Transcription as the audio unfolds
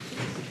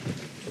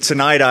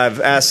tonight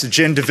I've asked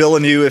Jen de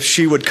Villeneuve if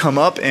she would come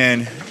up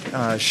and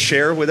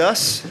share with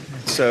us.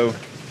 So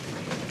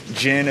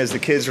Jen, as the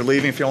kids are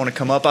leaving, if you want to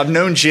come up. I've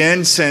known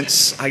Jen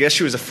since, I guess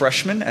she was a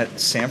freshman at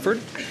Samford,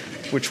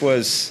 which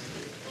was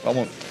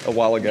a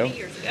while ago.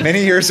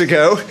 Many years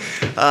ago.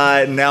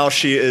 Now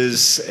she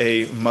is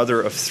a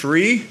mother of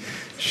 3.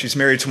 She's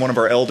married to one of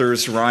our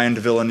elders, Ryan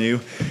de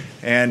Villeneuve,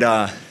 and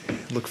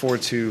look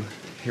forward to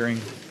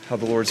hearing how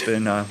the Lord's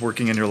been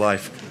working in your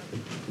life.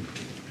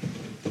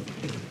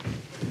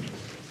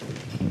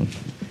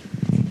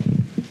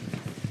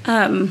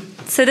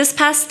 So this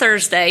past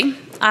Thursday,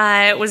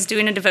 I was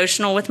doing a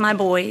devotional with my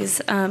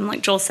boys.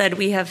 Like Joel said,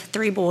 we have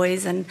 3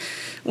 boys, and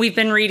we've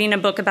been reading a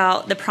book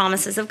about the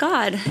promises of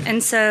God.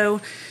 And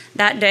so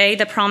that day,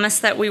 the promise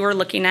that we were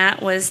looking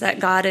at was that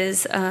God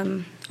is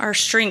our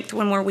strength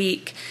when we're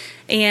weak.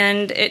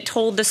 And it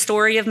told the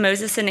story of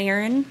Moses and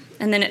Aaron,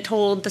 and then it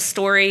told the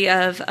story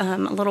of a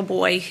little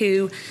boy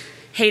who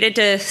hated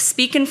to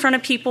speak in front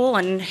of people,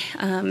 and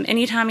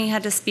anytime he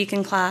had to speak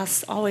in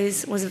class,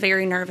 always was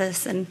very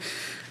nervous. And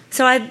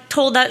so I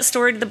told that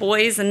story to the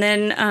boys, and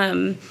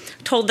then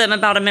told them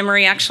about a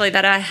memory actually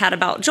that I had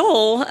about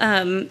Joel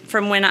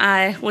from when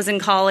I was in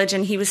college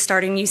and he was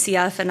starting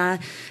UCF, and I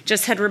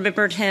just had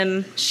remembered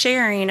him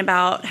sharing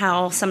about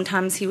how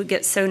sometimes he would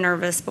get so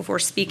nervous before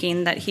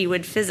speaking that he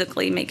would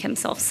physically make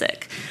himself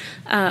sick.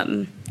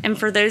 And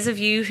for those of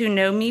you who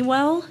know me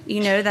well,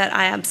 you know that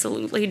I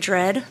absolutely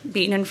dread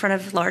being in front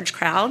of large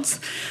crowds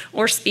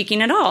or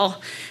speaking at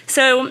all.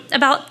 So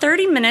about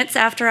 30 minutes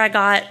after I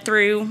got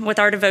through with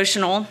our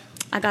devotional,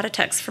 I got a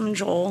text from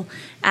Joel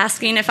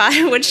asking if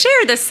I would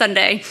share this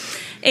Sunday.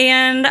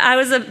 And I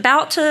was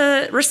about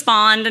to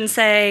respond and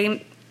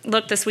say,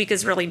 look, this week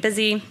is really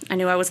busy. I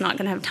knew I was not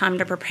going to have time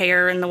to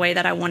prepare in the way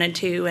that I wanted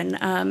to.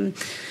 And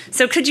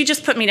so could you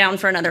just put me down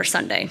for another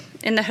Sunday,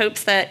 in the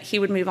hopes that he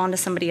would move on to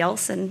somebody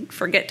else and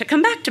forget to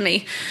come back to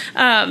me.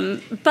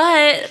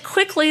 But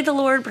quickly the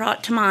Lord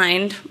brought to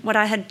mind what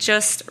I had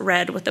just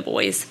read with the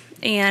boys,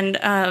 and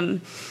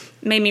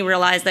made me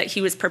realize that he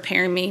was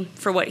preparing me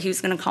for what he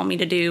was going to call me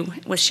to do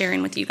with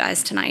sharing with you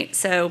guys tonight.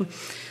 So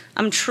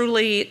I'm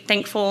truly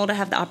thankful to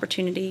have the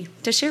opportunity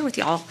to share with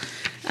y'all.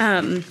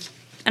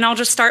 And I'll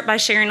just start by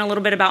sharing a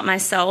little bit about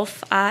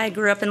myself. I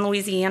grew up in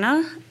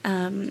Louisiana.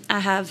 I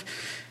have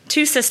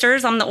 2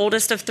 sisters. I'm the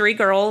oldest of 3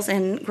 girls,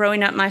 and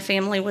growing up, my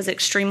family was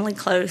extremely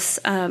close.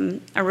 I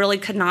really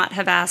could not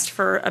have asked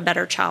for a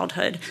better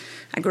childhood.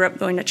 I grew up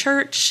going to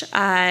church.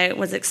 I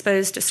was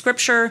exposed to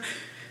scripture.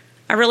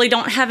 I really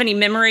don't have any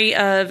memory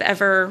of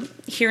ever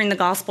hearing the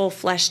gospel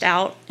fleshed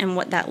out and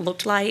what that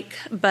looked like,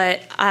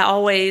 but I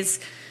always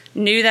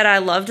knew that I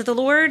loved the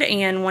Lord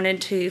and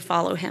wanted to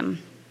follow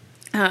him.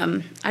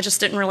 I just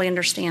didn't really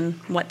understand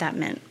what that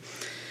meant.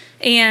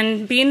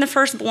 And being the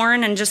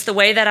firstborn and just the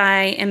way that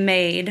I am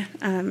made,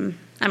 I'm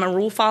a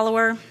rule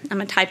follower. I'm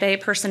a type A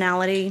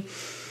personality.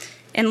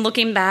 And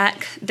looking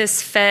back,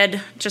 this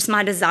fed just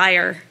my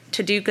desire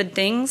to do good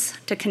things,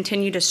 to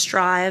continue to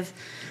strive,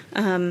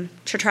 to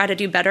try to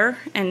do better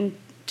and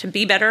to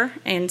be better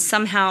and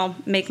somehow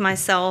make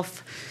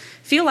myself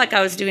feel like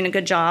I was doing a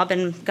good job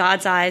in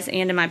God's eyes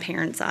and in my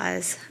parents'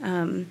 eyes.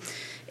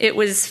 It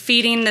was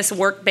feeding this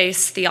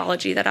work-based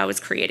theology that I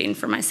was creating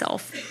for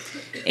myself.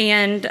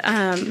 And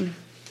when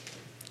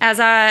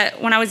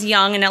I was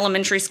young in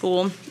elementary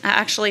school, I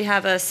actually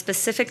have a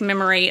specific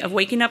memory of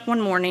waking up one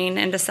morning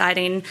and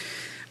deciding,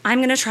 I'm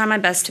going to try my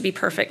best to be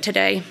perfect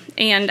today.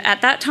 And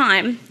at that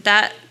time,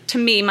 to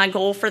me, my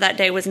goal for that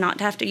day was not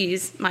to have to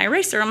use my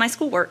eraser on my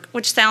schoolwork,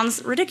 which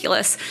sounds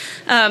ridiculous,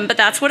 but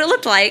that's what it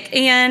looked like.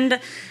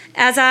 And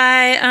as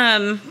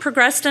I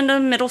progressed into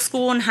middle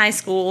school and high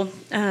school,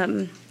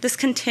 this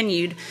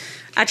continued.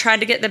 I tried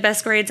to get the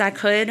best grades I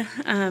could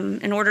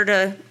in order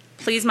to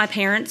please my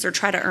parents or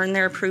try to earn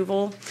their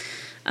approval.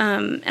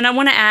 And I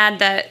want to add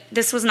that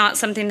this was not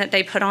something that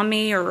they put on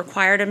me or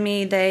required of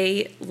me.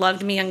 They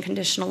loved me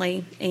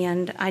unconditionally,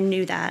 and I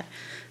knew that.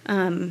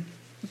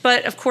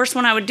 But, of course,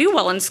 when I would do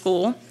well in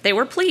school, they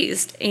were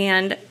pleased,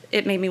 and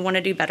it made me want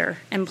to do better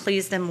and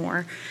please them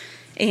more,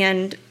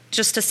 and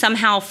just to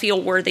somehow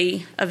feel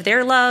worthy of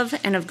their love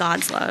and of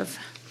God's love.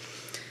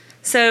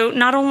 So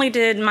not only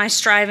did my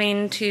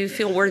striving to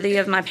feel worthy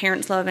of my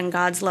parents' love and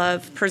God's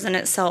love present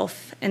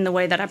itself in the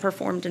way that I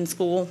performed in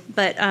school,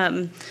 but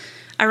I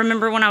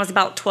remember when I was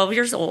about 12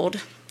 years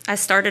old, I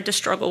started to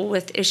struggle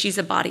with issues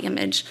of body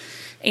image.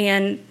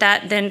 And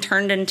that then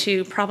turned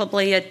into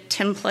probably a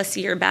 10-plus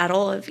year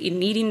battle of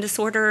an eating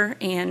disorder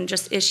and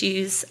just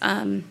issues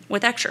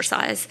with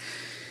exercise.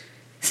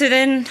 So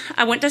then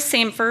I went to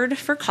Samford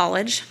for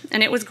college,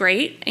 and it was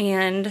great.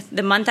 And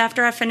the month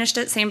after I finished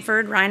at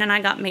Samford, Ryan and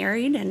I got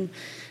married, and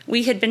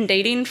we had been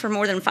dating for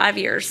more than 5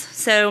 years.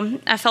 So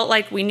I felt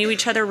like we knew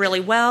each other really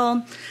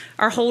well.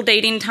 Our whole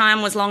dating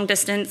time was long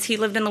distance. He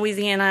lived in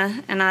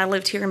Louisiana, and I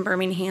lived here in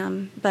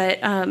Birmingham. But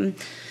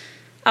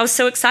I was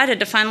so excited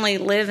to finally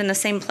live in the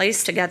same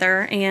place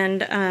together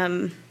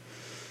and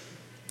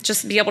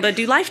just be able to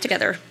do life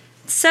together.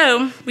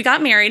 So we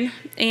got married,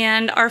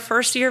 and our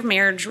first year of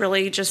marriage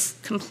really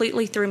just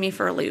completely threw me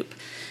for a loop.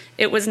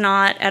 It was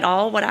not at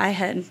all what I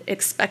had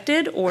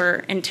expected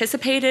or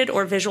anticipated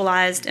or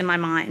visualized in my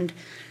mind.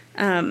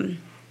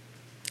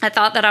 I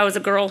thought that I was a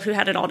girl who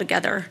had it all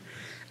together.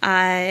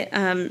 I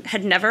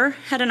had never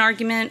had an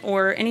argument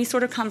or any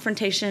sort of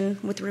confrontation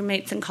with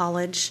roommates in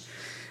college.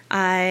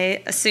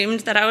 I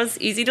assumed that I was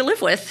easy to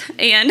live with,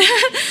 and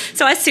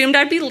so I assumed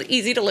I'd be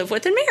easy to live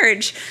with in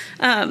marriage.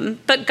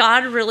 But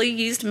God really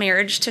used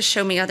marriage to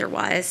show me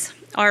otherwise.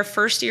 Our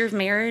first year of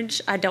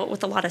marriage, I dealt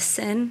with a lot of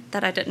sin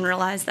that I didn't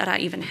realize that I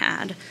even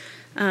had.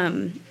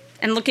 And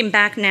looking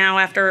back now,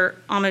 after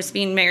almost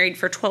being married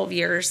for 12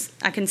 years,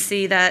 I can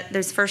see that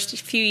those first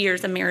few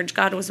years of marriage,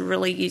 God was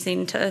really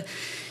using to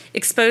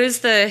expose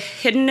the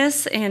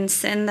hiddenness and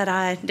sin that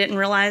I didn't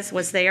realize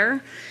was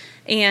there.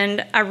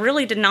 And I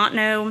really did not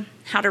know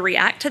how to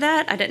react to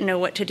that. I didn't know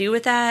what to do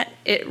with that.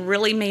 It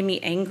really made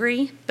me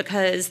angry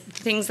because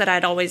things that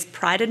I'd always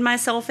prided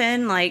myself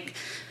in, like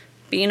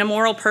being a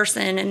moral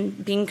person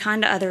and being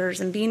kind to others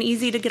and being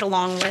easy to get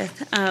along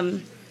with,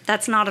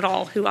 that's not at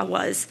all who I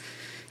was.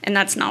 And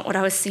that's not what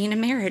I was seeing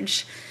in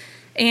marriage.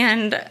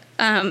 And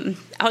I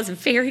was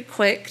very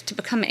quick to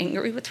become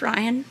angry with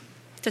Ryan,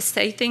 to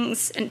say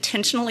things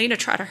intentionally to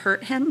try to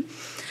hurt him.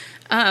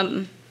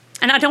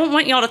 And I don't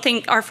want y'all to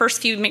think our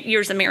first few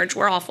years of marriage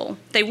were awful.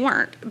 They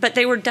weren't, but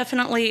they were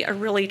definitely a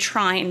really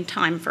trying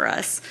time for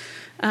us.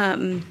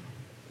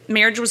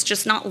 Marriage was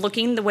just not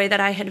looking the way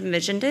that I had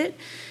envisioned it.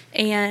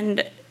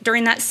 And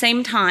during that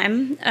same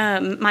time,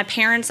 my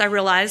parents, I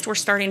realized, were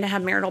starting to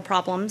have marital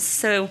problems.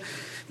 So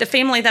the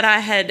family that I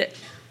had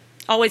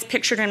always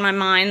pictured in my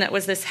mind that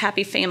was this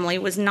happy family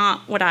was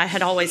not what I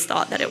had always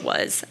thought that it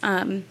was.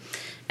 And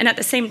at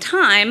the same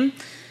time,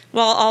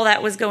 while all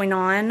that was going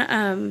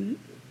on,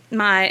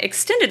 my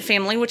extended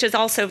family, which is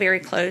also very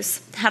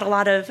close, had a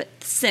lot of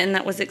sin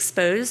that was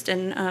exposed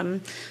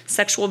and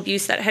sexual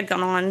abuse that had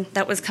gone on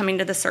that was coming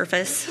to the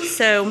surface.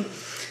 So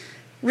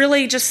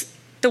really just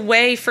the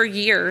way for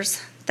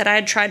years that I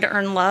had tried to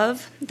earn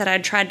love, that I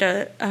had tried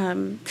to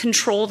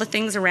control the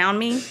things around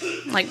me,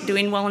 like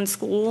doing well in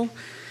school,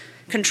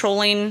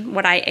 controlling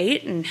what I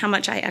ate and how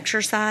much I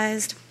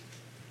exercised,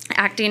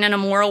 acting in a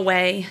moral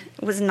way,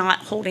 was not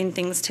holding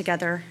things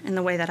together in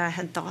the way that I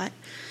had thought.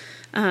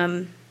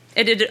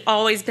 It had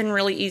always been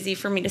really easy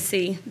for me to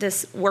see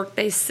this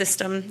work-based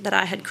system that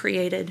I had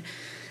created,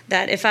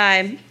 that if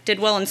I did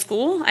well in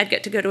school, I'd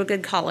get to go to a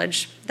good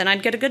college, then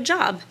I'd get a good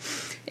job.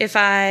 If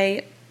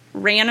I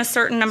ran a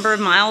certain number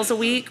of miles a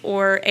week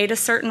or ate a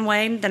certain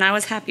way, then I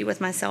was happy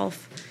with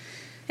myself.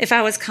 If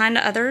I was kind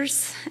to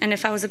others and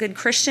if I was a good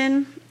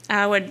Christian,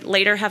 I would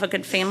later have a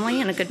good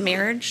family and a good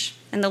marriage,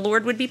 and the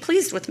Lord would be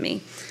pleased with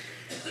me.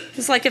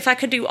 It's like if I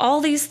could do all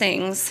these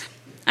things,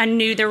 I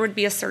knew there would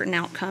be a certain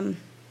outcome.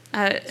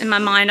 In my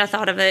mind, I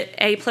thought of it,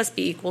 A plus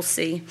B equals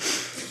C.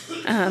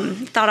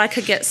 Thought I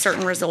could get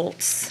certain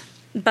results.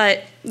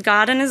 But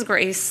God in His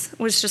grace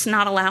was just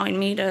not allowing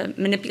me to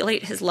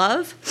manipulate His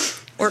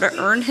love or to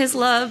earn His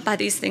love by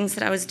these things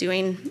that I was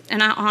doing.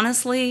 And I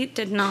honestly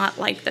did not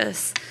like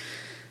this.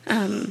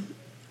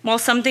 While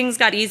some things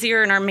got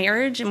easier in our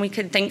marriage and we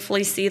could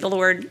thankfully see the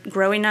Lord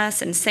growing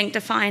us and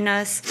sanctifying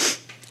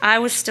us, I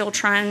was still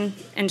trying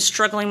and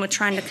struggling with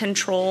trying to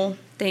control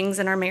things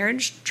in our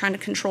marriage, trying to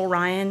control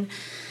Ryan,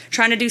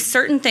 trying to do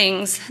certain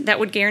things that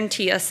would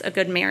guarantee us a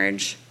good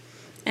marriage.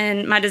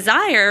 And my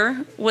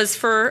desire was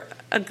for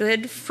a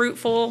good,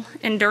 fruitful,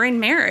 enduring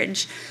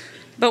marriage.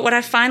 But what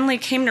I finally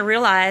came to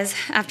realize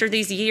after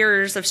these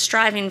years of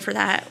striving for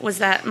that was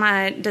that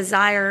my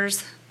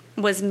desires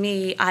was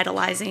me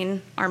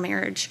idolizing our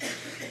marriage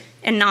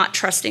and not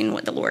trusting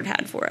what the Lord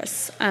had for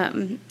us.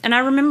 And I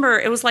remember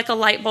it was like a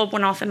light bulb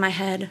went off in my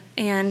head,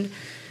 and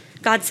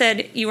God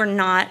said, "You are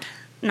not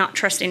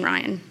trusting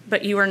Ryan,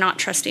 but you are not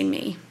trusting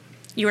me.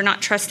 You are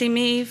not trusting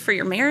me for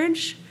your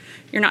marriage.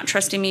 You're not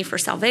trusting me for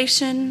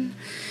salvation.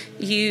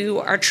 You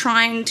are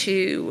trying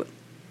to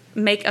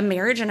make a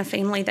marriage and a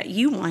family that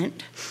you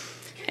want,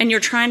 and you're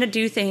trying to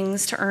do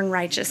things to earn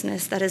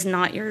righteousness that is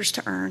not yours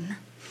to earn."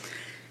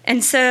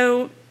 And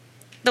so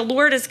the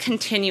Lord is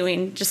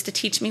continuing just to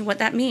teach me what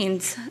that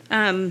means.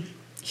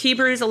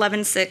 Hebrews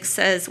 11:6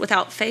 says,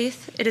 "Without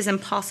faith, it is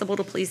impossible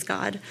to please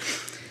God."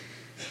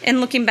 And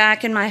looking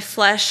back in my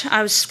flesh,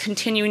 I was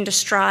continuing to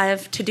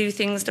strive to do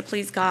things to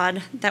please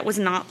God that was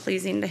not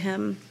pleasing to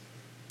Him.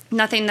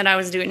 Nothing that I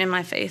was doing in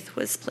my faith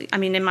was,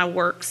 in my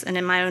works and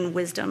in my own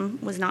wisdom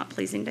was not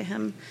pleasing to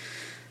Him.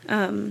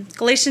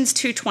 Galatians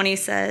 2:20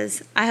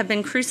 says, "I have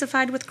been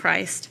crucified with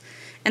Christ,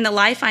 and the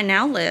life I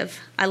now live,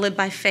 I live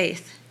by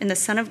faith in the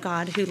Son of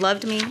God who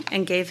loved me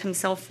and gave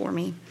Himself for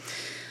me."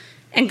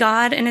 And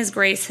God in His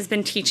grace has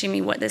been teaching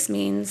me what this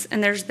means.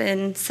 And there's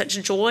been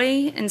such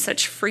joy and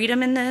such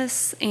freedom in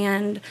this.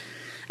 And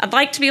I'd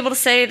like to be able to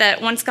say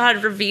that once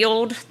God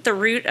revealed the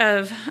root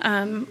of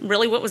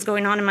really what was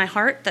going on in my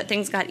heart, that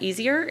things got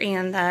easier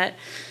and that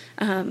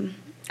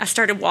I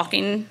started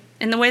walking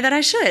in the way that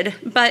I should.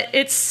 But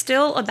it's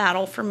still a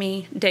battle for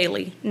me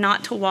daily,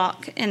 not to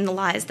walk in the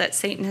lies that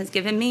Satan has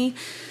given me,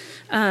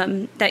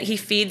 that he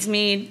feeds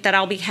me, that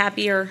I'll be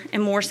happier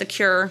and more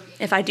secure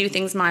if I do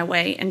things my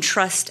way and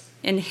trust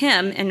in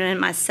him and in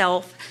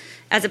myself,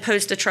 as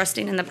opposed to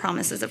trusting in the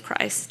promises of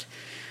Christ.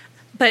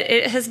 But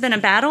it has been a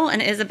battle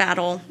and is a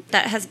battle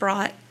that has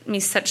brought me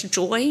such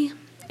joy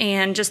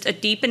and just a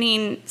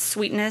deepening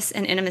sweetness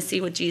and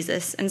intimacy with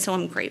Jesus. And so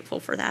I'm grateful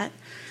for that.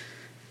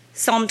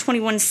 Psalm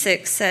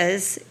 21:6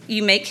 says,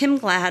 "You make him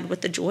glad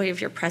with the joy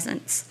of your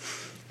presence."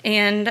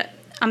 And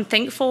I'm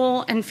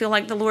thankful and feel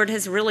like the Lord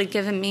has really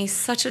given me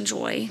such a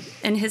joy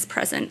in his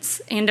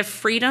presence and a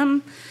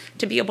freedom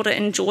to be able to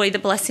enjoy the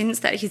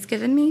blessings that he's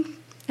given me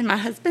and my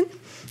husband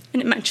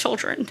and in my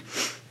children,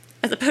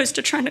 as opposed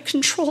to trying to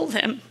control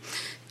them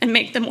and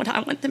make them what I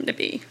want them to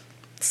be.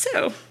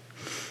 So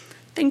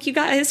thank you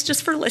guys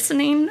just for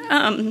listening.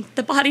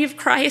 The body of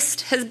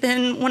Christ has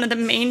been one of the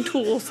main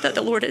tools that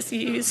the Lord has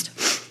used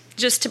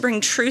just to bring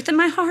truth in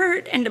my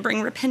heart and to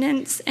bring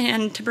repentance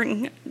and to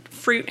bring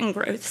fruit and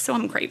growth. So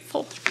I'm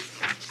grateful.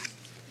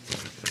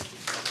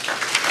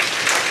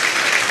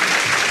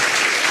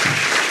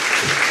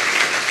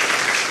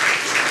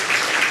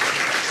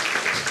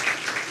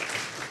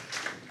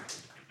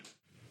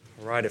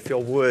 All right, if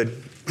y'all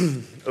would,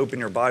 open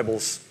your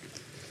Bibles.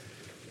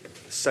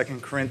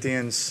 2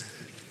 Corinthians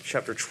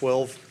chapter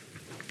 12.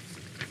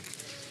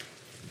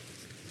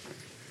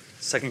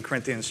 2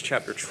 Corinthians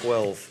chapter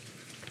 12.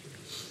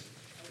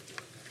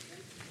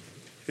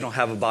 If you don't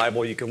have a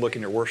Bible, you can look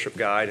in your worship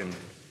guide and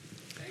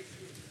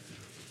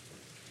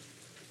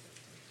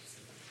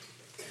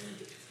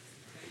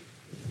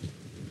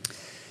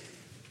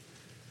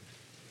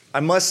I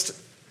must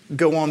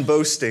go on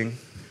boasting,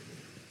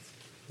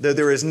 though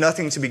there is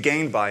nothing to be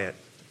gained by it.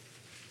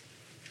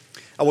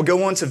 I will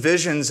go on to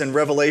visions and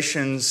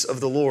revelations of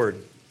the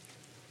Lord.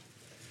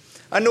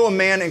 I know a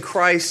man in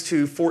Christ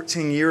who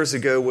 14 years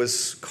ago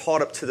was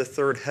caught up to the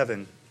third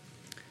heaven.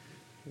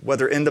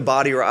 Whether in the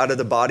body or out of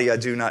the body, I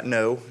do not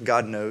know.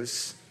 God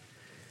knows.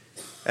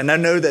 And I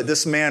know that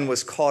this man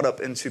was caught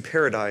up into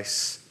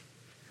paradise.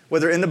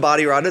 Whether in the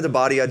body or out of the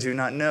body, I do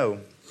not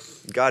know.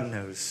 God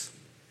knows.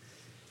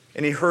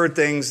 And he heard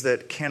things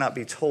that cannot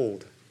be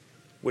told,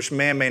 which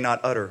man may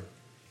not utter.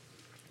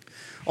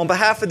 On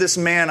behalf of this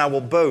man, I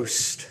will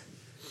boast.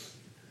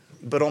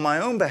 But on my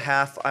own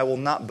behalf, I will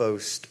not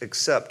boast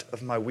except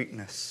of my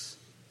weakness.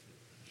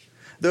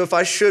 Though if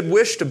I should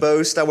wish to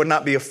boast, I would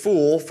not be a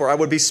fool, for I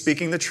would be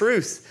speaking the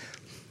truth.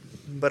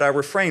 But I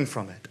refrain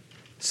from it,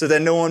 so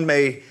that no one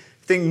may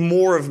think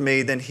more of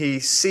me than he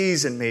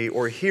sees in me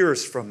or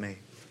hears from me.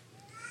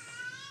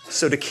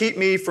 So to keep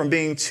me from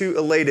being too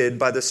elated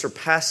by the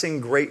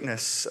surpassing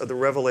greatness of the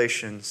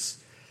revelations,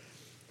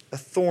 a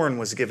thorn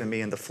was given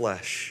me in the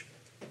flesh,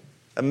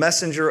 a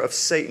messenger of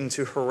Satan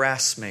to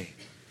harass me,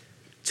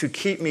 to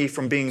keep me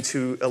from being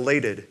too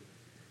elated.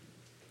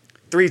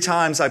 3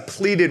 times I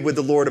pleaded with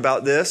the Lord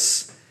about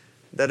this,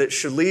 that it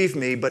should leave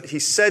me, but he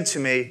said to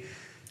me,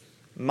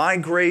 "My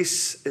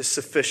grace is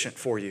sufficient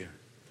for you,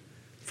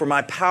 for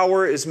my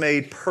power is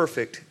made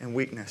perfect in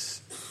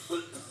weakness.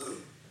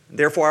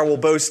 Therefore I will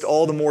boast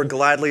all the more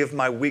gladly of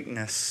my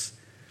weakness,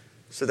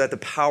 so that the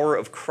power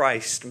of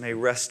Christ may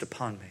rest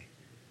upon me.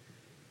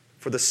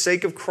 For the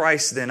sake of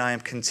Christ, then, I am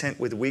content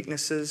with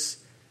weaknesses,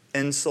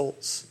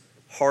 insults,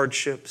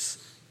 hardships,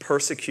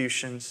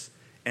 persecutions,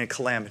 and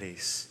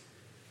calamities.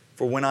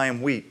 For when I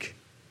am weak,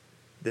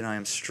 then I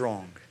am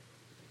strong."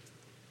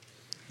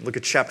 Look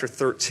at chapter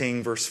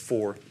 13, verse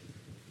 4.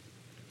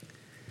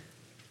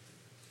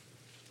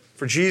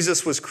 "For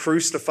Jesus was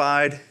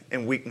crucified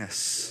in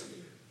weakness,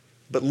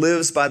 but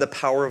lives by the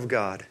power of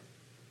God.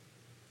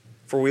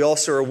 For we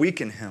also are weak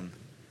in him,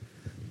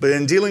 but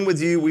in dealing with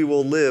you, we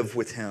will live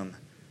with him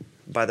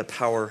by the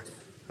power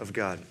of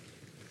God."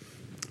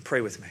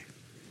 Pray with me.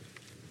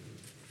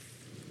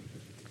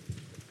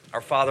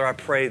 Our Father, I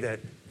pray that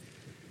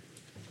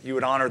you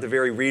would honor the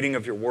very reading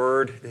of your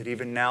word, that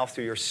even now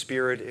through your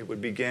Spirit it would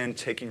begin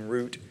taking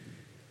root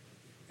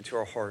into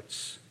our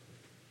hearts.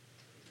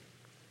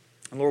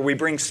 And Lord, we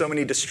bring so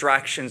many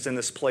distractions in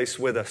this place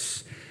with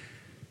us.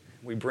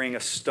 We bring a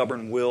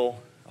stubborn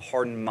will, a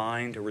hardened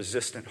mind, a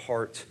resistant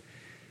heart.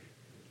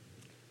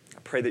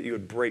 I pray that you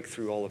would break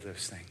through all of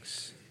those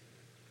things.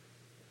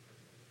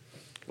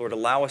 Lord,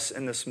 allow us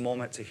in this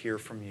moment to hear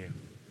from you.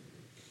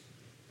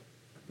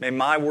 May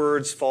my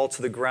words fall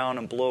to the ground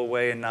and blow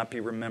away and not be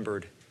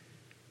remembered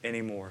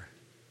anymore.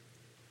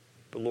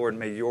 But Lord,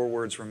 may your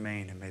words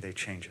remain and may they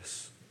change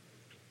us.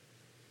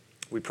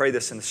 We pray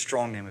this in the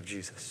strong name of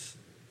Jesus.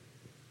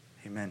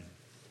 Amen.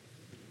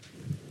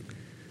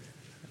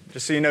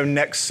 Just so you know,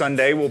 next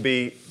Sunday we'll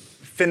be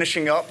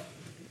finishing up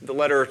the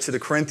letter to the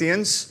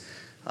Corinthians.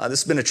 This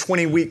has been a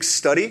 20-week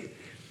study.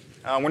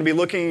 We're going to be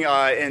looking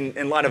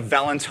in light of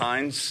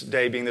Valentine's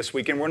Day being this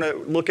weekend. We're going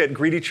to look at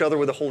greet each other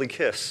with a holy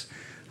kiss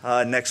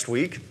next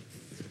week.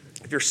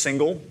 If you're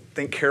single,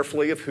 think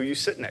carefully of who you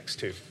sit next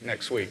to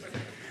next week.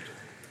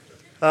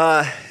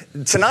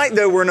 Tonight,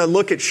 though, we're going to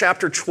look at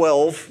chapter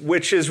 12,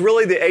 which is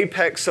really the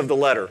apex of the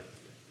letter.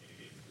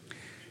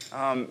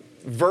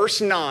 Verse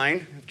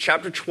 9,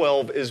 chapter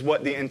 12, is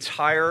what the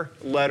entire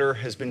letter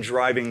has been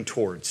driving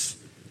towards.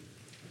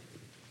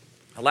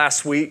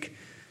 Last week,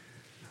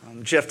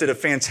 Jeff did a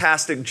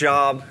fantastic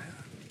job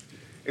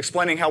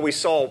explaining how we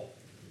saw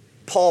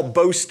Paul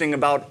boasting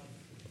about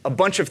a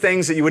bunch of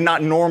things that you would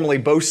not normally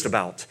boast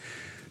about.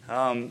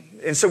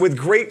 And so with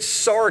great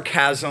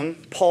sarcasm,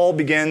 Paul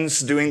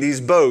begins doing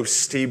these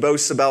boasts. He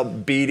boasts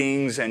about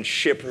beatings and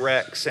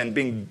shipwrecks and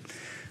being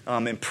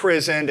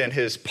imprisoned and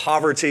his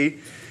poverty.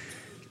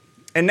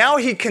 And now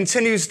he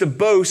continues to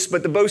boast,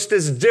 but the boast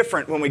is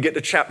different when we get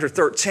to chapter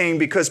 13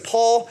 because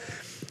Paul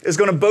is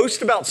going to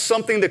boast about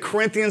something the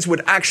Corinthians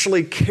would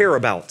actually care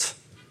about.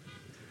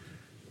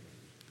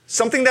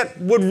 Something that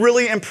would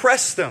really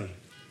impress them.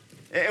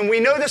 And we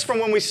know this from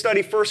when we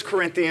study 1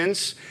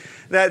 Corinthians,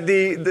 that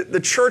the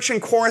church in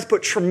Corinth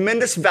put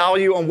tremendous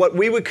value on what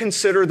we would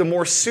consider the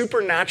more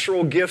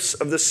supernatural gifts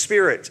of the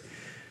Spirit.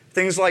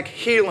 Things like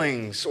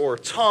healings or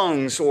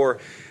tongues or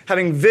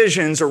having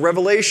visions or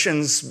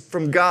revelations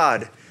from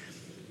God.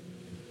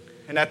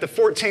 And at the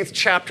 14th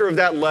chapter of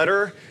that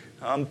letter,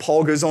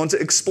 Paul goes on to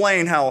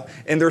explain how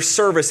in their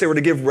service they were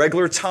to give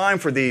regular time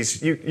for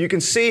these. You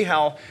can see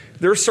how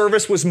their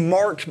service was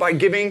marked by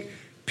giving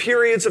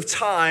periods of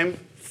time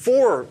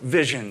for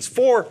visions,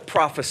 for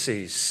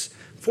prophecies,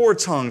 for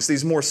tongues,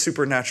 these more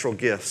supernatural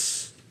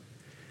gifts.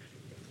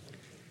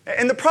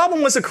 And the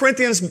problem was the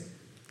Corinthians,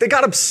 they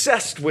got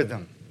obsessed with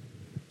them.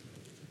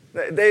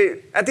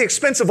 They, at the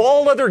expense of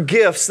all other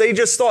gifts, they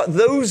just thought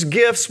those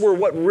gifts were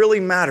what really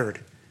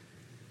mattered.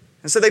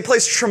 And so they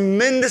placed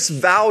tremendous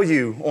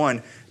value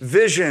on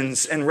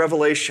visions and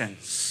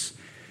revelations.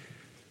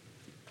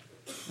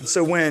 And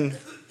so when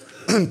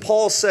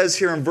Paul says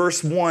here in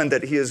verse 1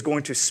 that he is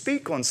going to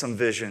speak on some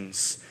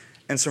visions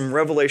and some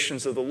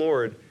revelations of the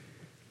Lord,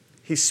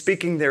 he's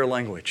speaking their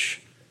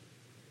language.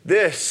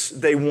 This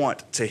they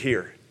want to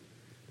hear.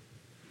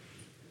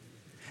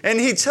 And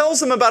he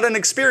tells them about an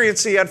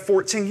experience he had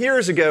 14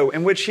 years ago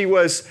in which he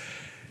was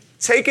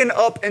taken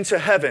up into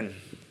heaven.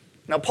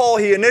 Now, Paul,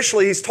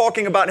 he's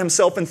talking about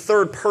himself in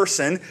third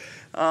person.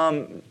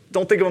 Don't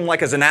think of him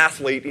like as an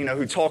athlete,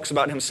 who talks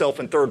about himself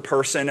in third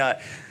person.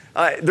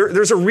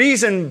 There's a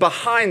reason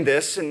behind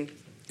this, and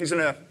he's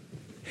going to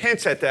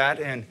hint at that.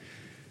 And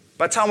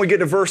by the time we get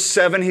to verse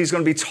 7, he's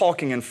going to be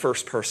talking in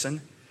first person.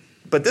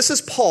 But this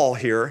is Paul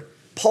here.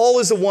 Paul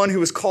is the one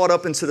who was caught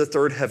up into the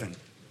third heaven.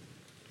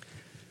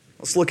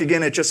 Let's look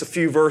again at just a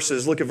few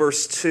verses. Look at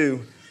verse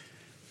 2.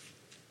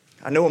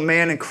 I know a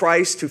man in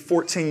Christ who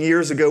 14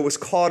 years ago was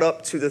caught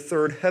up to the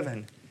third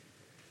heaven.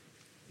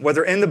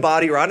 Whether in the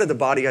body or out of the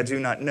body, I do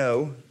not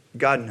know.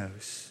 God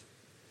knows.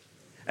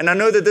 And I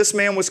know that this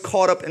man was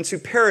caught up into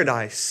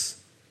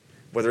paradise.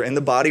 Whether in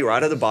the body or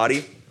out of the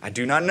body, I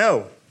do not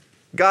know.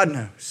 God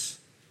knows.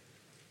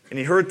 And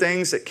he heard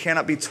things that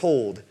cannot be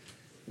told,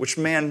 which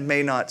man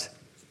may not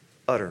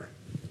utter.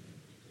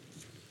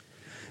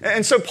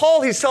 And so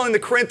Paul, he's telling the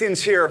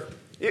Corinthians here,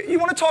 you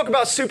want to talk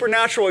about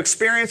supernatural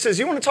experiences?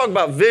 You want to talk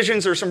about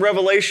visions or some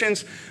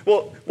revelations?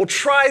 Well,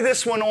 try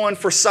this one on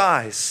for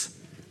size.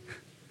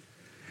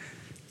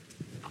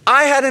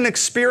 I had an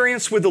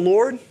experience with the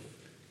Lord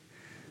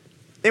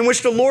in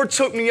which the Lord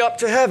took me up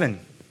to heaven.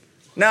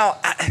 Now,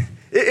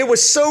 it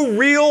was so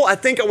real, I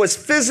think I was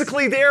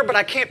physically there, but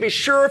I can't be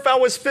sure if I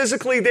was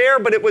physically there,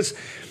 but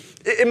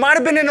it might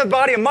have been in the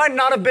body, it might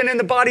not have been in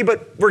the body,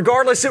 but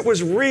regardless, it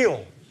was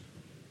real.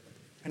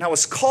 And I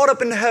was caught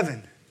up into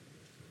heaven.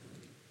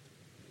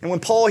 And when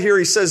Paul here,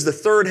 he says the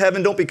third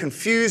heaven, don't be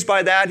confused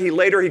by that.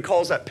 He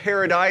calls that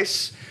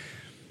paradise.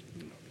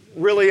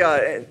 Really,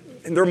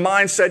 in their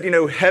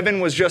mindset,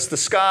 heaven was just the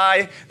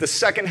sky. The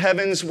second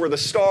heavens were the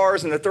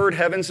stars, and the third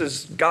heavens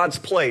is God's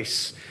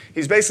place.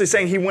 He's basically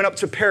saying he went up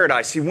to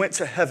paradise. He went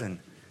to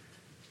heaven.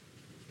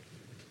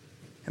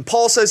 And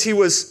Paul says he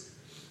was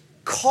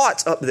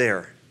caught up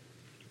there.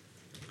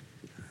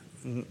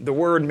 The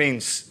word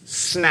means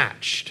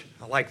snatched.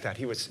 I like that.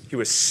 He was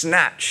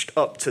snatched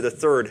up to the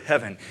third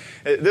heaven.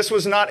 This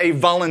was not a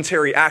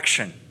voluntary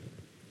action.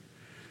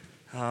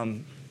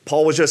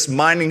 Paul was just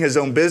minding his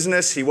own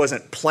business. He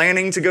wasn't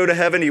planning to go to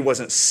heaven. He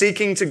wasn't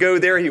seeking to go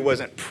there. He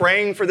wasn't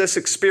praying for this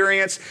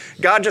experience.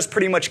 God just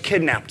pretty much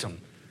kidnapped him.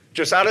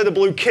 Just out of the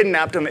blue,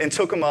 kidnapped him and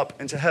took him up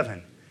into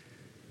heaven.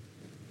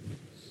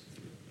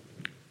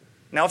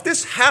 Now, if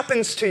this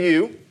happens to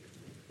you,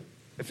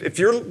 if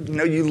you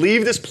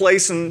leave this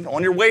place and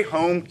on your way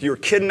home, you're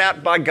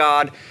kidnapped by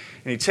God,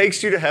 and he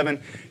takes you to heaven,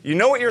 you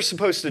know what you're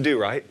supposed to do,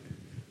 right?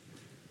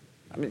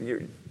 I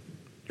mean,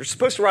 you're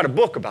supposed to write a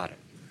book about it.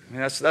 I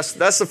mean, that's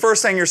the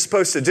first thing you're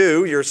supposed to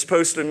do. You're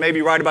supposed to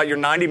maybe write about your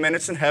 90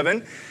 minutes in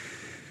heaven,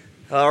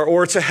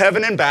 or to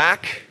heaven and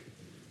back.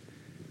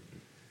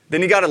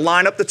 Then you got to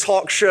line up the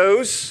talk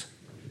shows,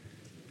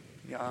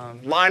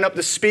 line up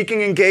the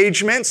speaking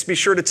engagements. Be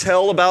sure to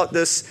tell about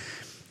this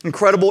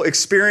incredible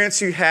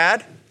experience you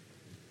had.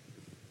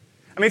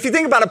 I mean, if you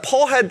think about it,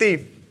 Paul had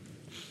the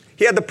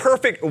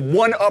perfect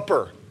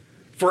one-upper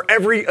for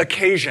every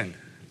occasion.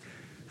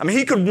 I mean,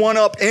 he could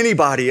one-up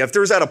anybody. If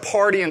there's at a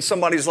party and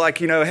somebody's like,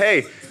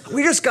 hey,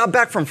 we just got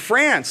back from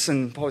France.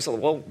 And Paul's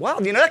like, well, wow,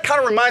 that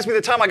kind of reminds me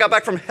of the time I got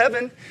back from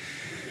heaven.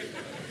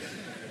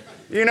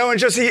 And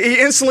just he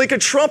instantly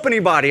could trump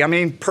anybody. I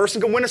mean,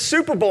 person could win a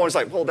Super Bowl. And it's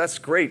like, well, that's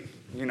great.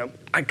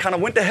 I kind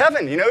of went to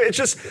heaven. It's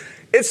just,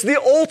 It's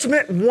the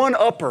ultimate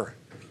one-upper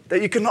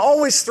that you can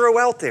always throw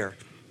out there.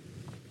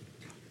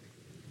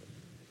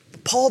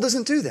 Paul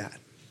doesn't do that.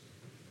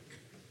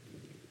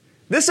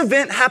 This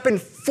event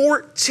happened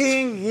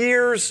 14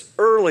 years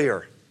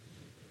earlier.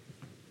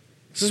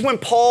 This is when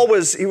Paul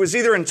was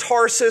either in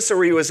Tarsus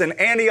or he was in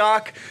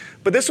Antioch,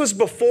 but this was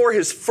before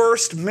his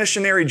first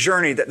missionary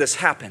journey that this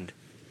happened.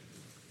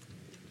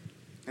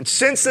 And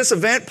since this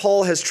event,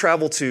 Paul has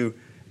traveled to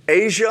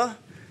Asia.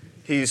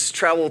 He's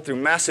traveled through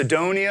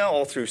Macedonia,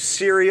 all through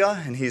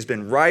Syria, and he's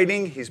been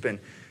writing. He's been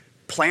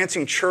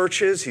planting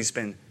churches. He's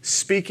been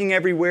speaking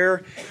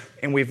everywhere,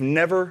 and we've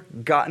never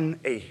gotten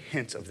a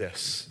hint of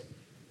this.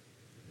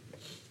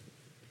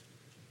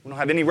 We don't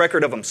have any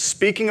record of him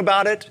speaking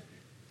about it.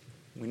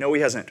 We know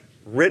he hasn't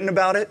written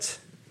about it.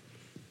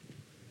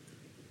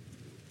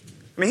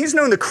 I mean, he's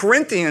known the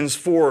Corinthians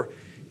for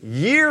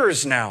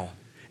years now.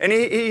 And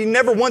he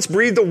never once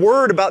breathed a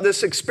word about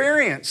this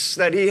experience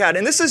that he had.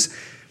 And this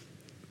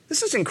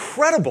is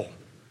incredible.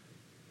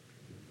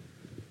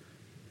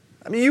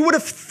 I mean, you would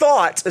have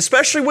thought,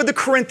 especially with the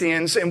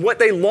Corinthians and what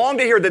they longed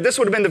to hear, that this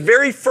would have been the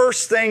very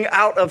first thing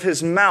out of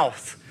his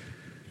mouth.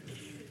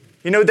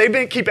 You know,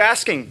 they keep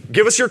asking,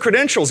 give us your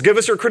credentials, give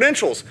us your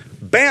credentials.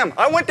 Bam,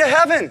 I went to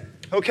heaven,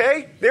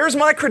 okay? There's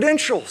my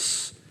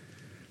credentials.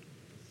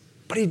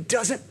 But he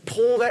doesn't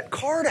pull that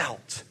card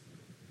out.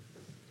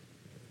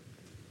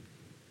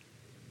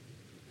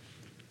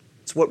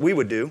 It's what we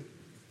would do.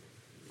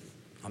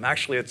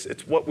 Actually,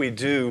 it's what we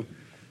do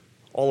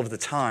all of the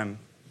time.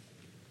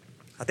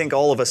 I think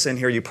all of us in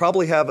here, you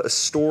probably have a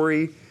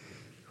story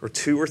or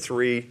two or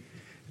three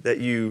that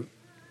you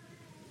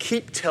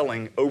keep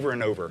telling over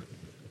and over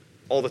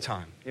all the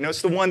time. You know,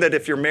 it's the one that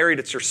if you're married,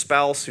 it's your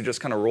spouse who just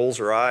kind of rolls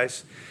her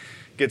eyes,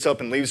 gets up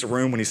and leaves the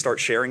room when you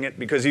start sharing it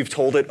because you've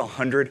told it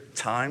 100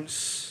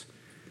 times.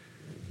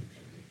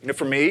 You know,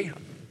 for me,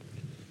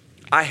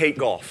 I hate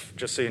golf.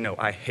 Just so you know,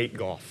 I hate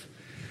golf.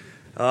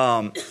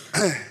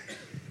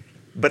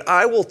 But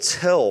I will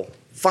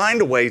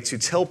find a way to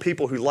tell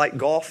people who like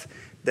golf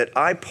that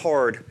I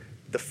parred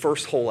the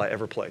first hole I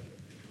ever played.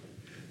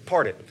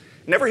 Parred it.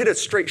 Never hit a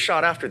straight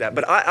shot after that,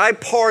 but I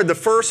parred the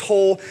first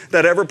hole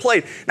that I ever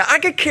played. Now, I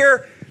couldn't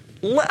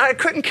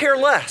care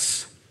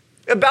less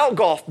about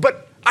golf,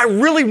 but I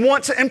really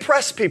want to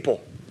impress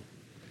people.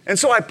 And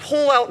so I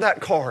pull out that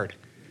card,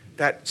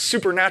 that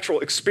supernatural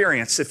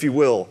experience, if you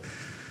will.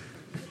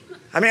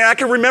 I mean, I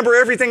can remember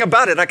everything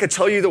about it. I could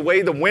tell you the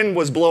way the wind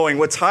was blowing,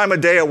 what time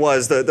of day it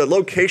was, the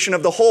location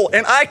of the hole,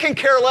 and I can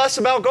care less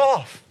about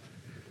golf.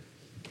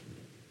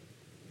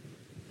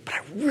 But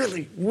I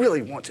really,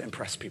 really want to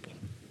impress people.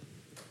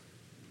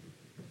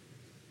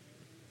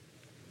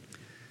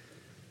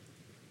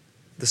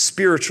 The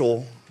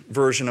spiritual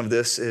version of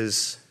this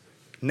is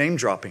name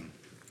dropping.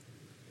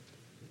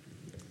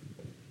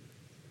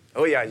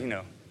 Oh yeah, you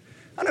know.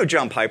 I know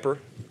John Piper.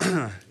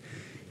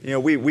 You know,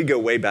 we go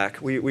way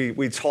back.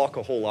 We talk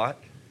a whole lot.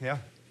 Yeah.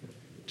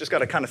 Just got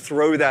to kind of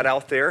throw that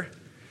out there.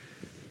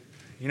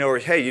 You know, or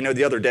hey, you know,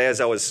 the other day as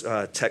I was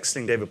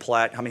texting David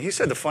Platt, I mean, he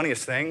said the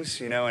funniest things,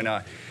 you know,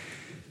 and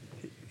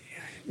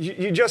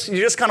you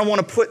just kind of want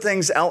to put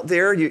things out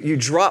there. You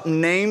drop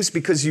names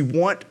because you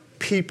want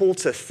people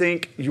to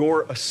think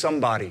you're a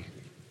somebody.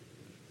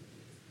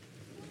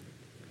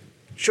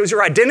 Shows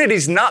your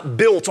identity's not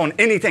built on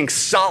anything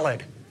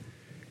solid.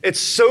 It's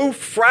so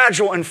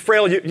fragile and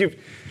frail.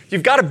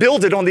 You've got to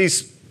build it on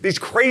these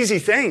crazy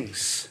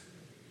things.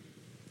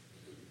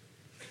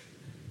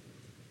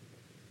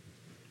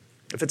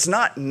 If it's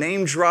not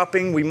name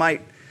dropping, we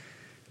might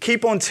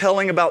keep on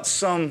telling about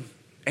some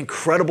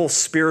incredible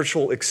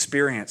spiritual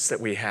experience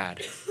that we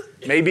had.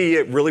 Maybe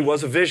it really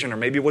was a vision, or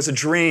maybe it was a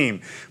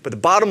dream. But the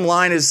bottom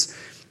line is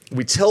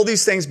we tell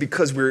these things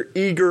because we're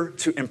eager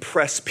to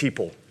impress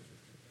people.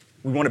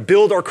 We want to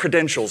build our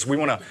credentials. We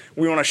want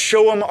to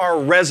show them our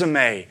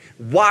resume,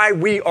 why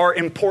we are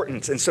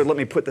important. And so let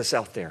me put this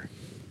out there.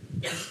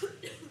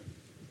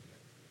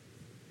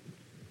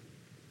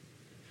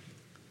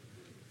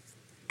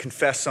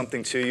 Confess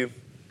something to you.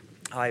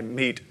 I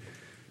meet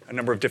a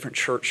number of different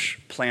church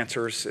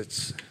planters.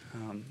 It's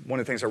one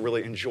of the things I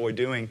really enjoy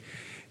doing.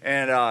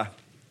 And I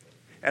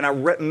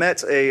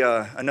met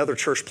another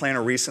church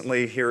planter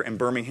recently here in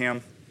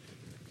Birmingham.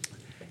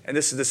 And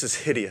this is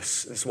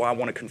hideous. This is why I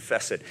want to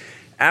confess it.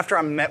 After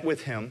I met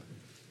with him,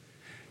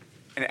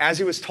 and as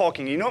he was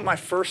talking, you know what my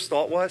first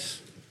thought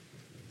was?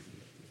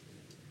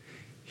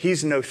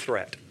 He's no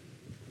threat.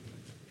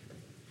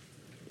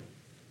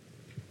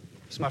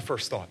 It's my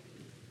first thought.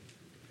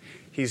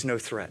 He's no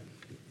threat.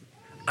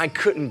 I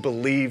couldn't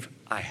believe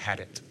I had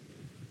it.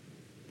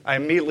 I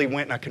immediately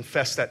went and I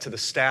confessed that to the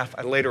staff.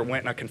 I later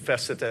went and I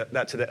confessed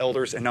that to the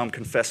elders, and now I'm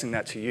confessing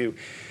that to you.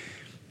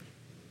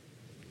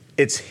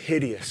 It's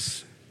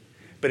hideous,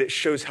 but it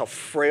shows how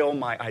frail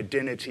my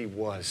identity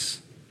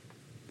was.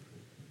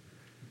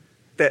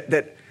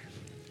 That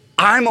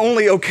I'm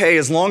only okay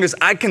as long as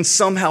I can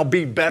somehow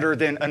be better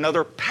than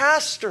another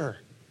pastor.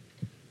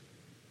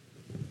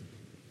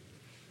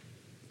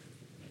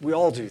 We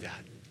all do that.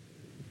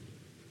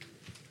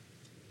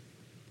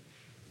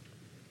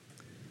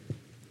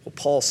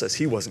 Well, Paul says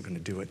he wasn't going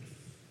to do it.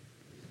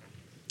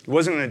 He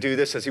wasn't going to do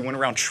this as he went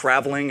around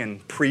traveling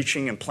and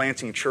preaching and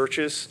planting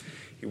churches.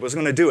 He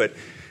wasn't going to do it.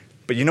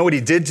 But you know what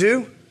he did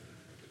do?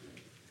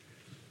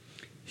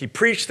 He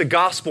preached the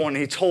gospel and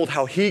he told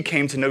how he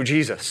came to know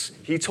Jesus.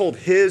 He told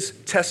his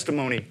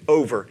testimony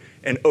over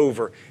and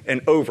over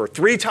and over.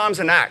 3 times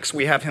in Acts,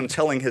 we have him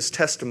telling his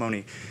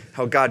testimony,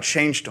 how God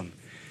changed him.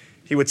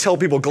 He would tell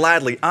people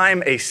gladly,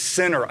 I'm a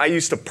sinner. I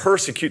used to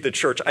persecute the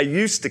church. I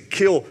used to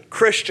kill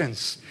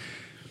Christians.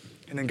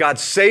 And then God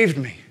saved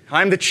me.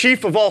 I'm the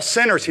chief of all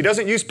sinners. He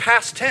doesn't use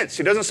past tense.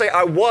 He doesn't say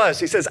I was.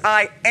 He says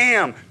I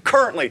am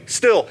currently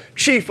still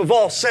chief of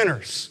all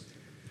sinners.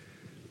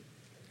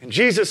 And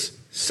Jesus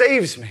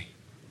saves me.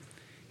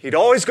 He'd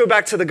always go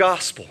back to the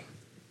gospel.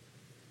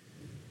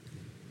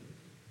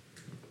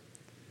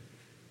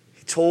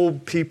 He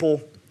told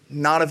people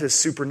not of his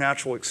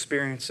supernatural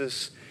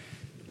experiences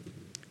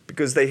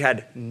because they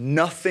had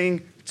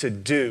nothing to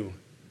do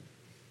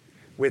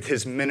with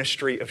his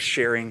ministry of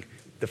sharing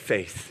the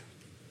faith.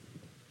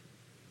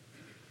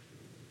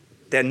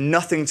 They had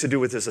nothing to do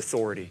with his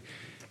authority.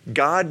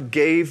 God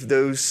gave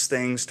those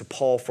things to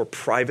Paul for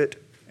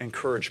private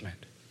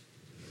encouragement.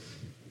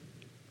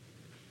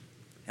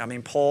 I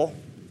mean, Paul,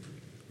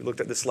 we looked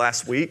at this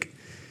last week.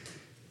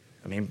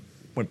 I mean,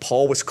 when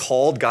Paul was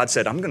called, God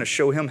said, I'm going to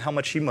show him how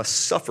much he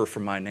must suffer for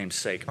my name's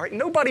sake. All right,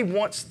 nobody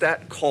wants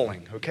that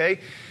calling,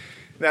 okay?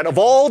 That of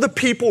all the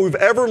people who've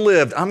ever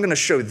lived, I'm going to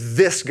show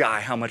this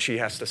guy how much he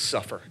has to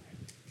suffer.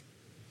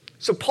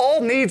 So Paul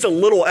needs a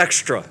little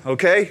extra,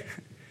 okay?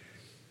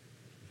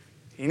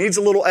 He needs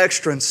a little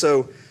extra, and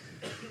so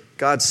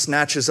God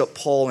snatches up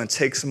Paul and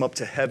takes him up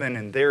to heaven,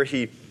 and there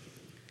he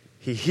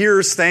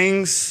hears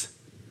things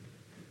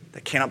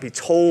that cannot be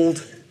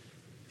told,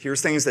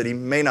 hears things that he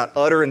may not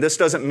utter, and this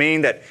doesn't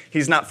mean that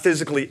he's not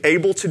physically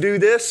able to do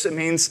this. It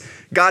means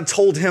God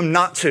told him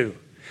not to.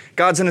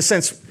 God's, in a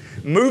sense,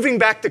 moving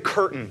back the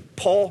curtain.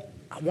 Paul,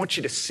 I want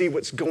you to see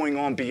what's going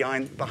on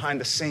behind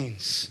the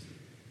scenes.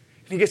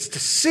 And he gets to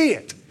see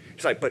it.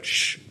 He's like, but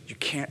shh, you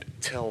can't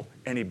tell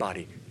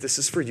anybody. This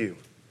is for you.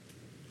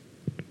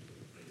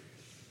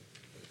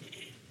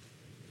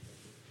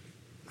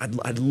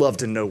 I'd love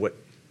to know what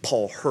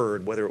Paul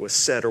heard, whether it was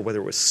said or whether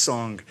it was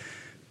sung.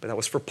 But that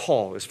was for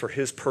Paul. It was for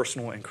his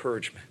personal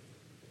encouragement.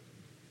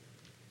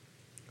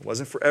 It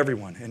wasn't for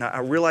everyone. And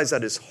I realize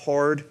that is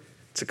hard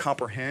to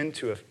comprehend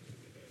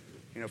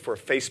for a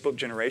Facebook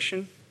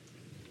generation.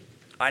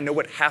 I know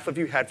what half of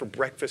you had for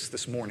breakfast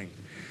this morning.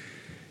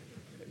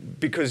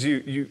 Because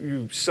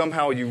you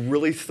somehow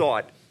really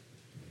thought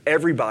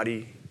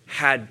everybody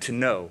had to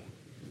know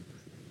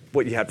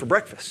what you had for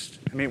breakfast.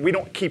 I mean, we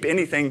don't keep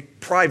anything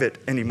private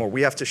anymore.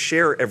 We have to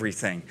share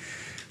everything.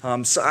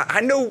 So I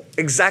know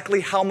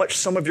exactly how much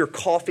some of your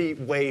coffee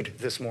weighed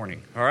this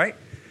morning, all right?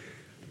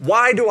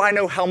 Why do I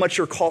know how much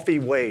your coffee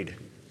weighed?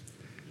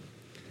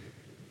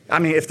 I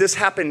mean, if this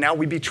happened now,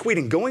 we'd be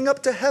tweeting, going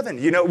up to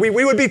heaven. We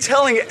would be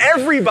telling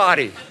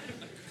everybody.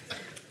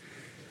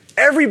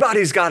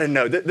 Everybody's got to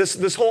know.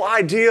 This whole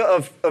idea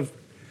of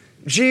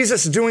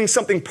Jesus doing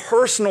something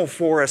personal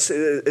for us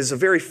is a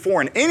very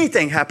foreign.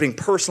 Anything happening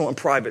personal and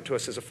private to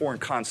us is a foreign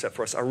concept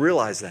for us. I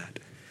realize that.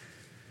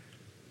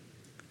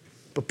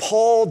 But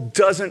Paul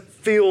doesn't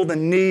feel the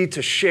need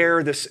to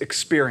share this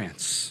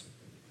experience.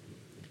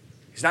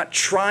 He's not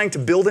trying to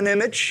build an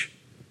image.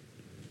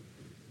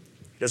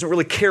 He doesn't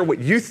really care what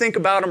you think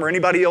about him or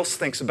anybody else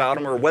thinks about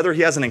him or whether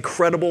he has an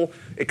incredible,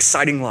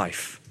 exciting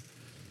life.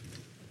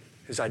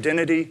 His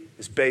identity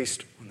is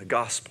based on the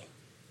gospel.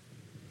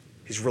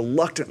 He's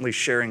reluctantly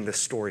sharing this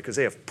story because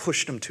they have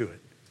pushed him to it.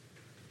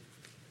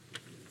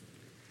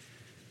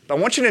 But I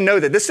want you to know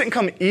that this didn't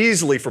come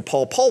easily for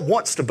Paul. Paul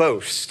wants to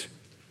boast.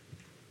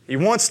 He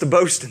wants to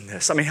boast in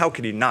this. I mean, how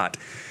could he not?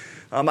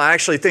 I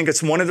actually think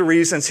it's one of the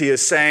reasons he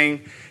is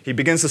saying, he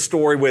begins the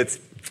story with,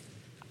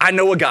 I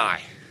know a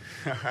guy.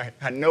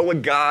 I know a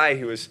guy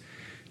who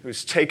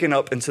was taken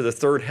up into the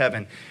third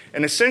heaven.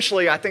 And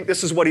essentially, I think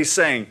this is what he's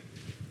saying.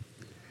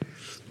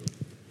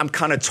 I'm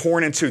kind of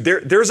torn in two.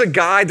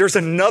 There's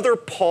another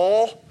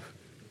Paul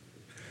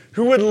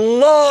who would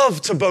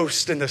love to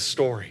boast in this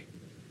story,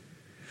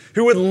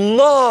 who would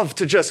love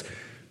to just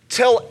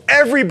tell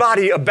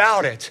everybody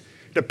about it,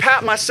 to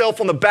pat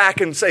myself on the back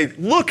and say,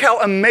 look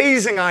how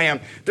amazing I am.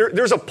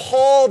 There's a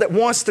Paul that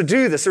wants to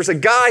do this. There's a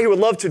guy who would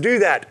love to do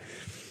that.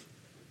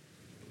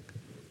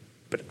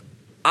 But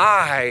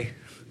I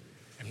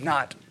am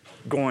not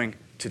going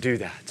to do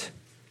that.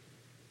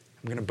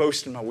 I'm going to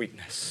boast in my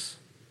weakness.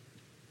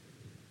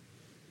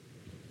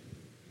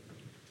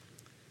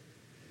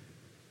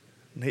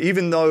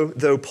 Even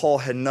though Paul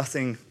had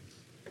nothing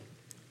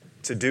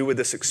to do with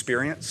this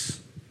experience,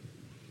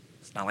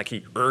 it's not like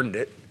he earned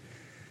it.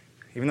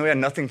 Even though he had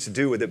nothing to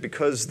do with it,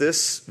 because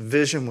this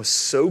vision was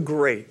so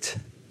great,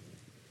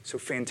 so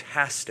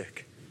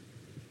fantastic,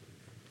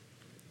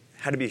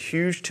 it had to be a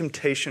huge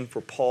temptation for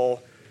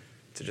Paul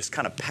to just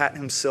kind of pat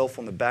himself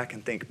on the back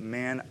and think,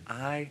 man,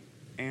 I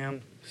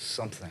am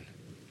something.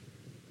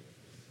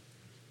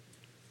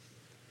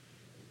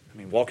 I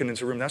mean, walking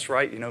into a room, that's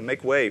right,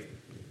 make way.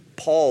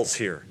 Paul's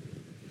here.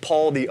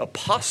 Paul the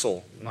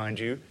apostle, mind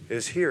you,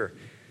 is here.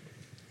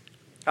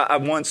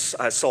 I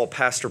saw a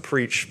pastor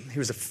preach. He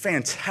was a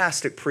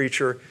fantastic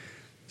preacher,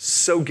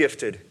 so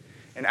gifted.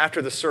 And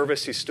after the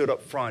service, he stood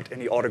up front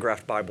and he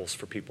autographed Bibles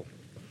for people.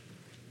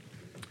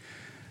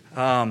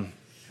 I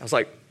was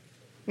like,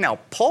 now,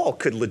 Paul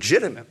could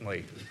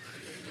legitimately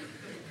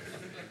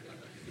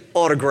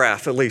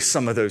autograph at least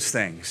some of those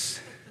things.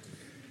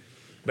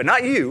 But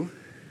not you.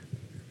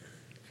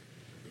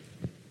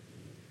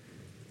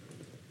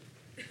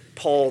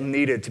 Paul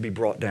needed to be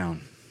brought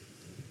down.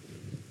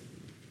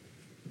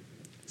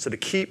 So to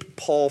keep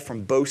Paul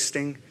from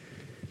boasting,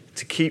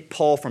 to keep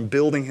Paul from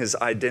building his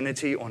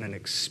identity on an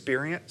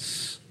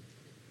experience,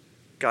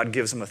 God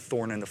gives him a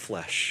thorn in the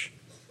flesh.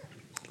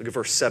 Look at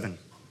verse 7.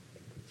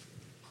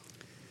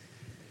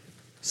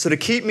 So to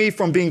keep me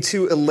from being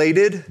too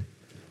elated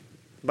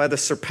by the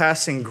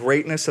surpassing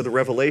greatness of the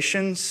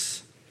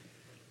revelations,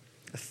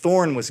 a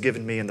thorn was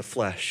given me in the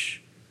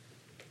flesh,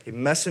 a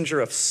messenger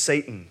of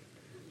Satan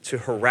to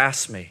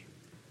harass me,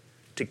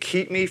 to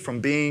keep me from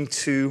being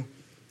too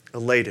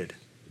elated.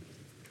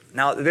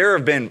 Now, there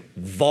have been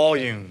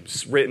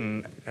volumes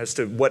written as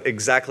to what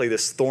exactly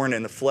this thorn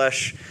in the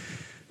flesh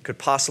could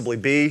possibly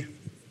be.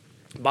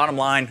 Bottom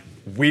line,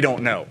 we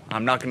don't know.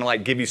 I'm not going to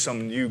give you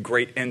some new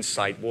great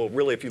insight. Well,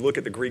 really, if you look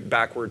at the Greek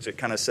backwards, it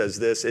kind of says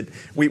this.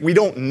 We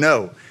don't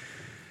know.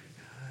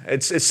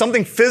 It's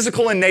something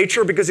physical in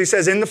nature because he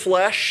says in the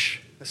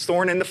flesh, this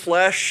thorn in the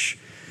flesh.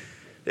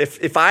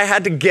 If I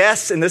had to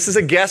guess, and this is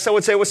a guess, I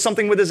would say it was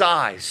something with his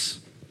eyes.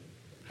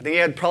 I think he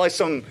had probably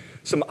some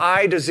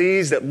eye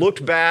disease that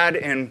looked bad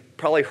and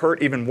probably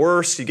hurt even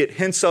worse. You get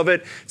hints of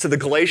it. To the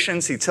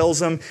Galatians, he tells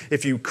them,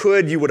 if you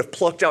could, you would have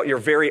plucked out your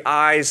very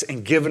eyes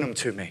and given them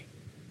to me.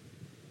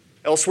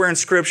 Elsewhere in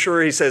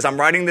Scripture, he says, I'm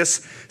writing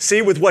this,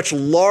 see with what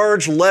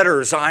large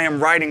letters I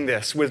am writing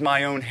this with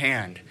my own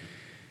hand.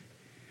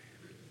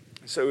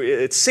 So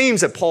it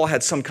seems that Paul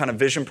had some kind of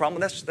vision problem.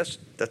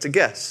 That's a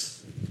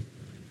guess.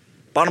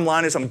 Bottom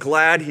line is I'm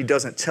glad he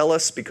doesn't tell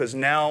us because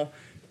now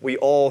we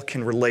all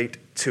can relate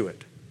to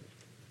it.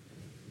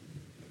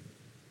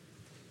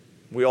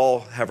 We all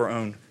have our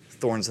own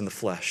thorns in the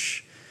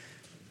flesh.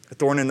 A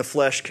thorn in the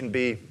flesh can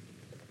be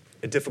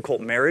a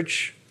difficult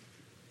marriage.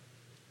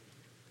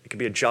 It could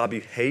be a job you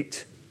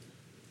hate.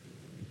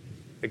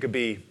 It could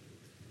be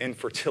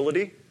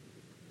infertility.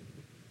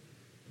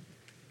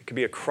 It could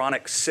be a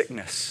chronic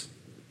sickness.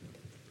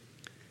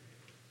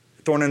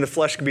 A thorn in the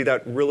flesh could be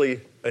that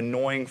really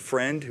annoying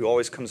friend who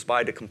always comes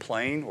by to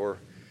complain or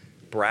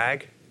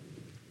brag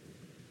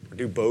or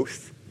do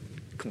both.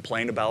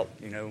 Complain about,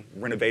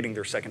 renovating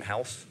their second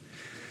house.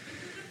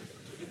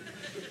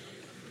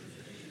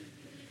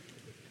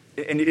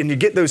 And you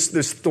get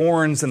those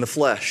thorns in the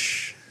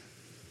flesh.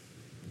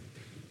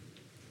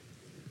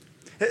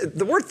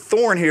 The word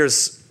thorn here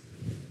it's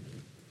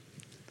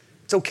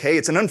okay.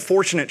 It's an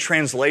unfortunate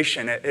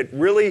translation. It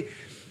really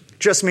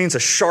just means a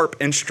sharp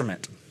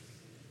instrument.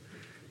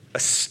 A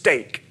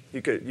stake.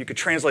 You could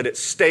translate it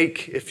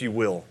stake, if you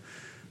will.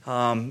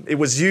 It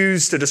was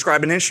used to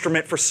describe an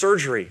instrument for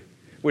surgery,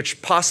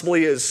 which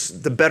possibly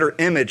is the better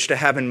image to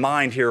have in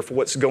mind here for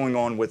what's going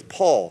on with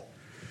Paul.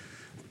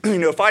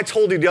 If I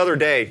told you the other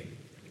day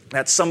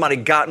that somebody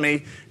got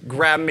me,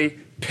 grabbed me,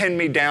 pinned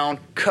me down,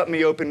 cut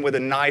me open with a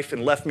knife,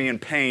 and left me in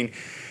pain,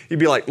 you'd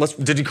be like,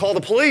 did you call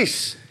the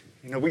police?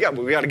 We got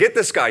to get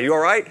this guy. You all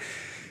right?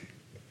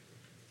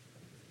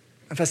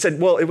 If I said,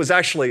 well, it was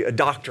actually a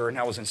doctor and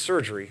I was in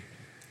surgery,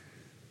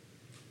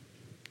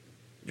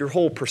 your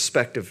whole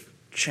perspective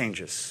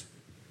changes.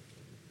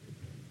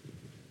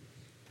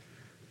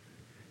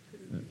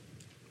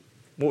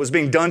 What was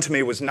being done to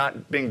me was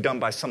not being done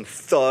by some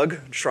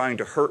thug trying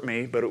to hurt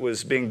me, but it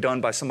was being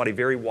done by somebody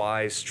very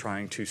wise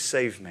trying to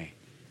save me.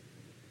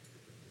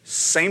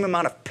 Same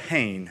amount of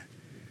pain,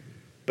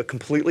 but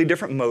completely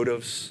different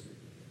motives,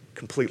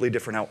 completely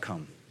different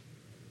outcome.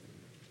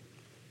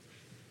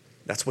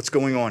 That's what's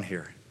going on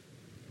here.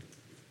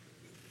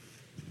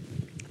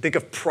 Think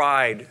of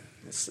pride.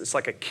 It's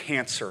like a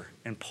cancer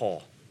in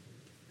Paul.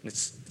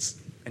 It's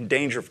in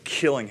danger of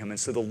killing him. And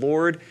so the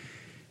Lord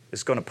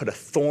is going to put a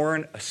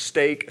thorn, a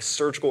stake, a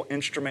surgical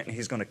instrument, and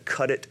he's going to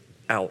cut it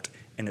out,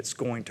 and it's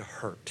going to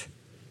hurt.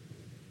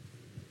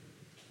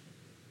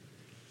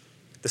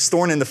 This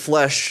thorn in the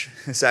flesh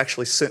is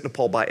actually sent to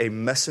Paul by a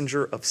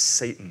messenger of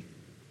Satan.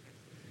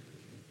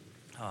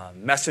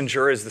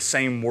 Messenger is the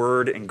same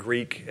word in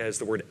Greek as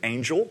the word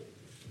angel.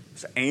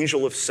 It's an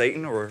angel of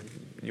Satan, or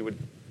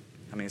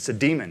it's a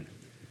demon.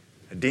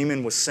 A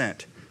demon was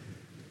sent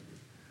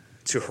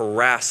to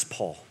harass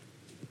Paul.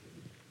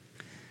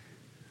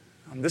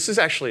 This is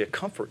actually a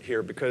comfort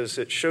here because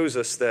it shows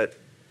us that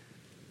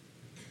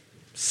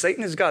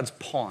Satan is God's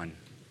pawn.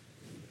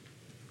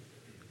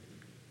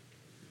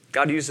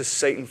 God uses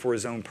Satan for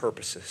his own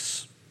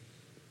purposes.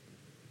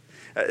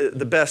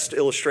 The best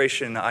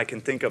illustration I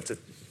can think of to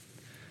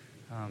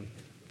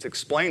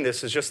explain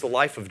this is just the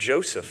life of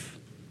Joseph.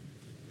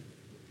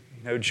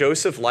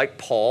 Joseph, like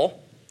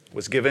Paul,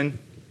 was given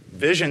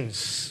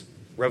visions,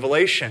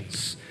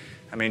 revelations.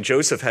 I mean,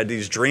 Joseph had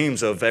these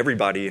dreams of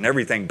everybody and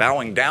everything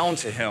bowing down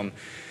to him.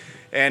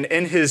 And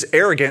in his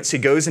arrogance, he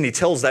goes and he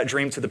tells that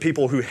dream to the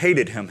people who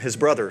hated him, his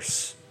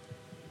brothers.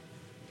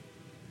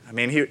 I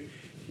mean,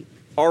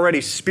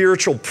 already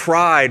spiritual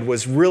pride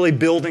was really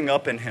building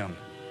up in him.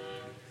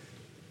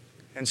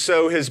 And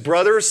so his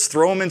brothers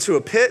throw him into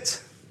a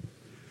pit.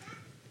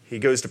 He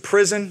goes to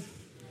prison.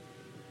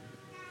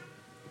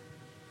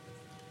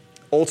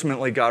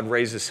 Ultimately, God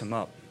raises him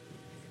up.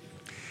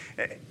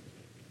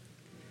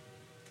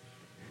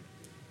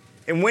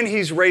 And when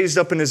he's raised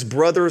up and his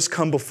brothers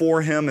come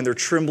before him and they're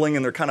trembling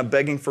and they're kind of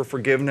begging for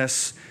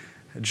forgiveness,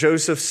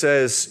 Joseph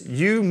says,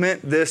 "You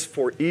meant this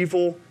for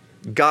evil.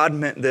 God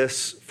meant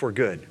this for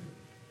good.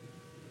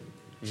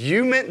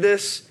 You meant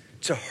this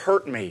to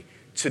hurt me,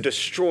 to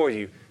destroy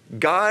you.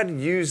 God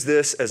used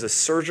this as a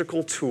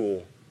surgical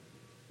tool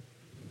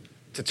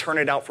to turn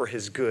it out for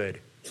his good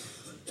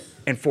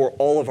and for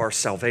all of our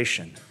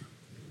salvation."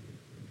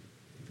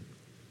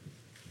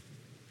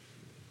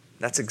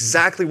 That's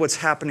exactly what's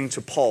happening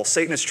to Paul.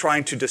 Satan is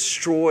trying to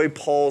destroy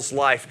Paul's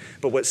life.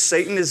 But what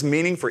Satan is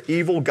meaning for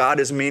evil, God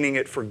is meaning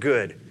it for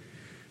good.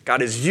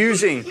 God is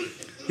using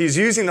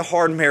the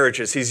hard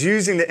marriages. He's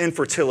using the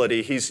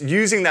infertility. He's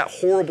using that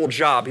horrible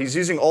job. He's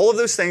using all of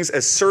those things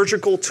as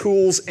surgical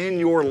tools in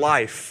your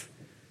life.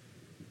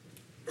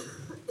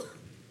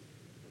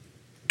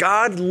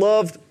 God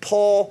loved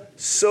Paul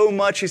so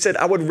much, he said,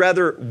 "I would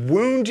rather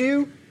wound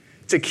you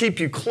to keep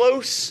you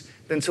close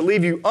than to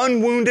leave you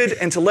unwounded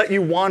and to let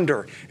you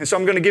wander. And so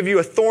I'm going to give you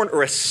a thorn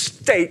or a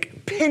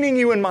stake pinning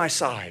you in my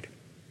side.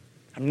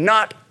 I'm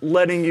not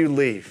letting you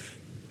leave."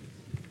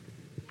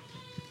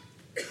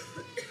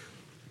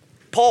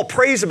 Paul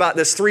prays about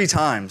this 3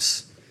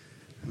 times.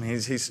 I mean,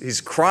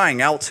 he's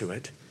crying out to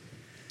it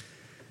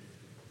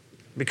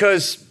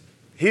because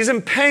he's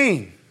in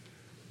pain.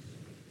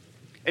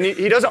 And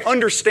he doesn't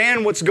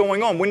understand what's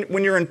going on.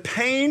 When you're in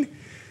pain,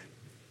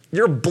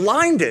 you're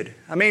blinded.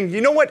 I mean,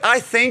 you know what I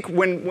think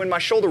when my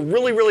shoulder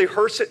really, really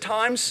hurts at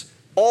times?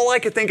 All I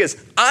could think is,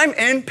 I'm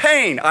in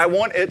pain. I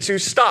want it to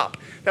stop.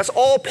 That's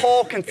all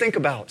Paul can think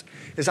about,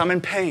 is I'm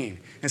in pain.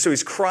 And so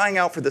he's crying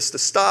out for this to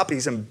stop.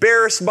 He's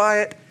embarrassed by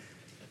it.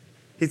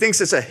 He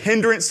thinks it's a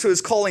hindrance to his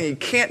calling. He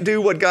can't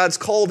do what God's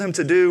called him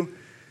to do.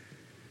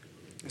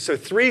 So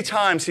 3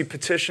 times he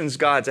petitions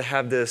God to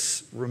have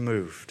this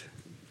removed.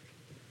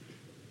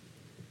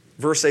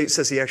 Verse 8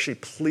 says he actually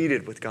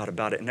pleaded with God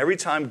about it. And every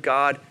time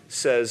God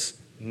says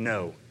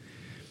no.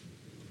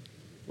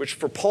 Which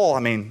for Paul, I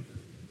mean,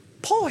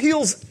 Paul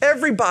heals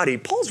everybody.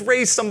 Paul's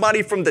raised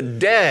somebody from the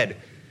dead.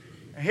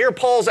 And here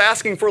Paul's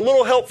asking for a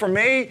little help from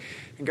me.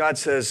 And God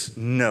says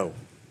no.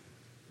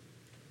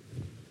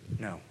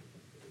 No.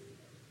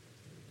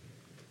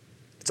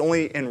 It's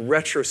only in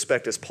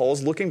retrospect, as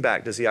Paul's looking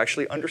back, does he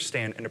actually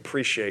understand and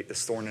appreciate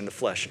this thorn in the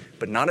flesh.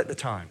 But not at the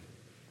time.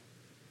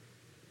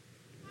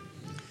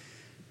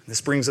 This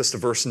brings us to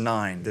verse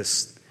 9,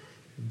 this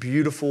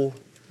beautiful,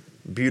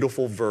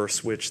 beautiful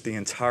verse which the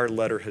entire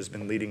letter has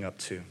been leading up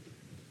to.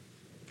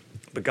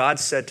 But God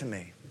said to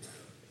me,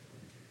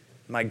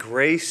 "My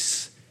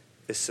grace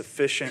is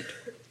sufficient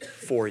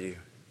for you,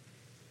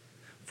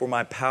 for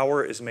my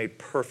power is made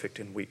perfect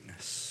in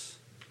weakness.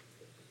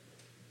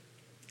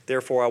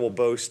 Therefore I will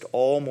boast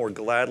all more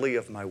gladly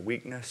of my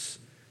weakness,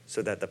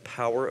 so that the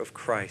power of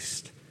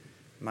Christ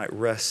might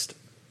rest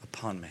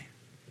upon me."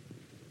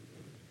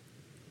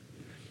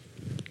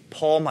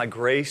 Paul, my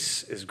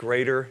grace is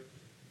greater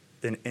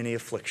than any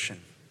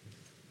affliction.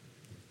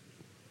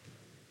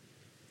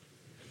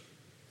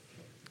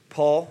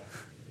 Paul,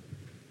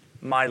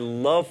 my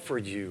love for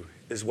you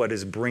is what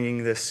is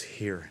bringing this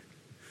here.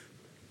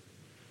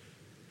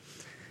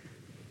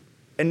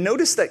 And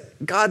notice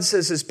that God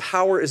says his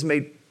power is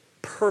made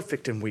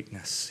perfect in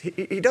weakness.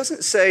 He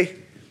doesn't say,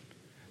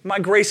 my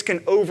grace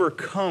can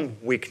overcome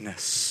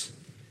weakness,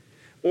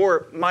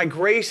 or my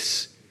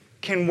grace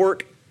can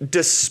work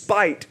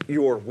despite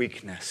your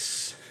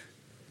weakness.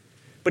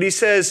 But he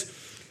says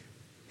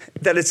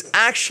that it's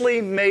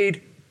actually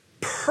made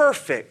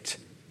perfect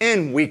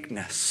in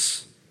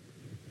weakness.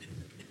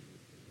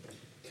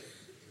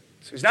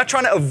 So he's not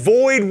trying to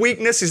avoid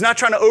weakness. He's not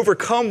trying to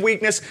overcome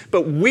weakness.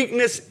 But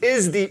weakness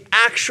is the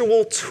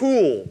actual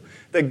tool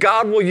that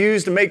God will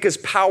use to make his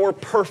power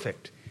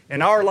perfect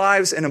in our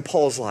lives and in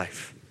Paul's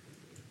life.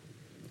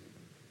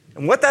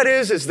 And what that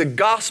is the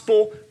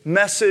gospel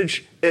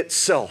message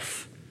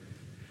itself.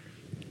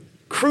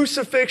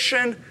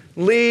 Crucifixion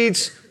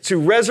leads to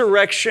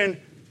resurrection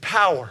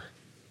power.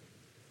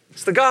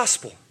 It's the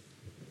gospel.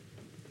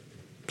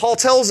 Paul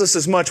tells us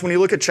as much when you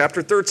look at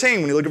chapter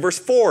 13, when you look at verse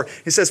 4.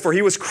 He says, "For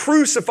he was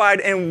crucified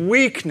in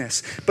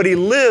weakness, but he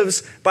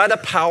lives by the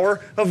power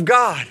of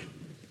God."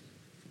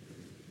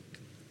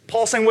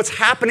 Paul's saying what's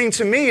happening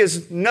to me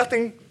is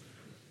nothing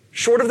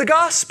short of the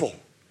gospel.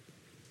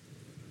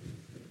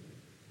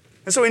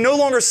 And so he no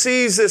longer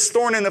sees this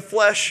thorn in the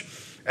flesh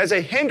as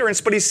a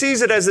hindrance, but he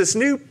sees it as this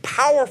new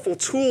powerful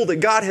tool that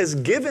God has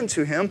given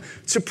to him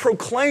to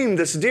proclaim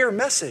this dear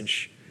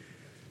message.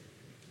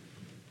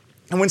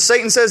 And when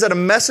Satan says that a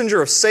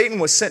messenger of Satan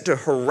was sent to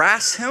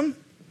harass him,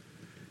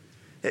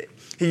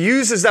 He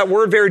uses that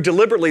word very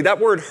deliberately. That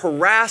word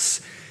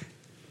harass,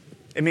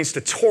 it means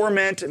to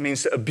torment, it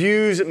means to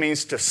abuse, it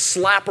means to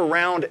slap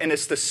around, and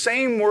it's the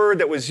same word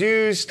that was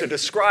used to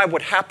describe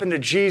what happened to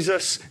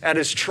Jesus at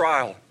his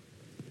trial.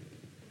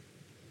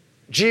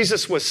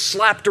 Jesus was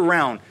slapped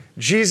around.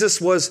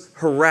 Jesus was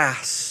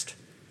harassed.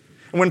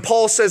 And when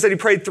Paul says that he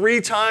prayed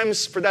 3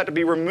 times for that to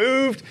be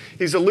removed,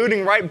 he's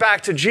alluding right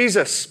back to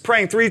Jesus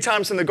praying 3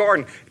 times in the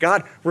garden.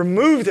 God,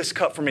 remove this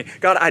cup from me.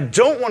 God, I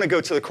don't want to go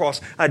to the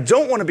cross. I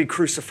don't want to be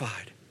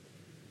crucified.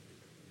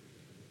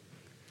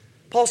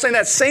 Paul's saying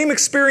that same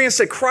experience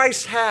that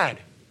Christ had,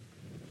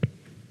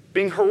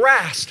 being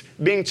harassed,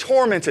 being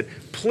tormented,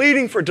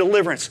 pleading for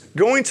deliverance,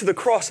 going to the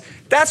cross,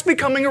 that's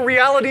becoming a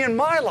reality in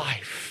my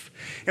life.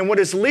 And what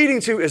it's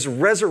leading to is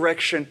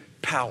resurrection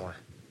power.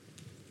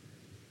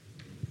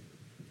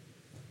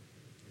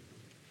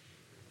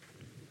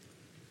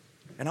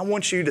 And I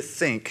want you to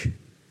think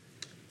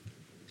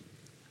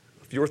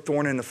of your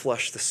thorn in the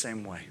flesh the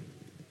same way.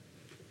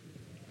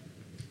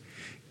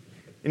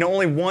 You know,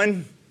 only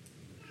one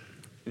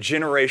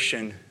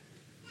generation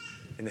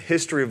in the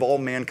history of all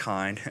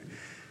mankind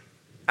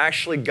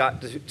actually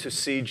got to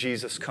see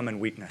Jesus come in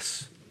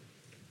weakness.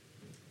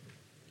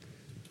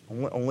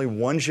 Only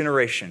one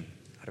generation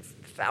out of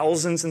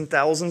thousands and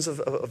thousands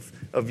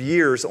of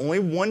years, only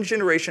one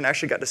generation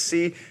actually got to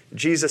see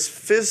Jesus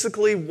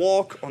physically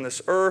walk on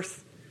this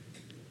earth,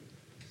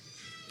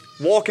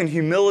 walk in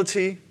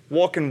humility,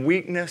 walk in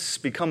weakness,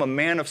 become a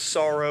man of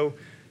sorrow,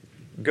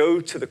 go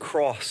to the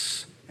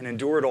cross, and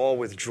endure it all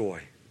with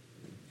joy.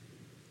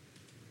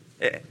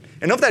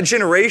 And of that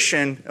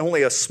generation,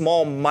 only a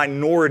small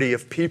minority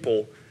of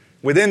people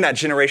within that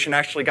generation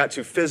actually got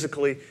to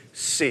physically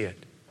see it.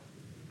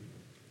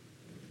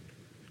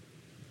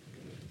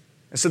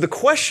 And so the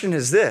question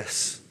is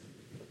this: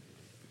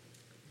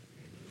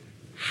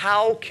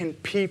 how can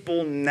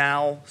people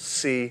now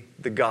see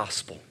the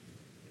gospel?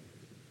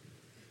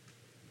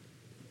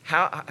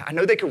 I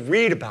know they can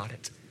read about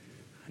it.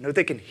 I know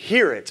they can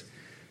hear it.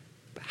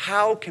 But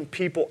how can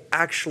people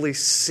actually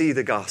see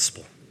the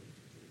gospel?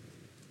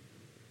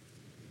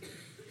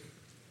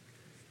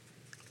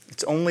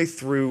 It's only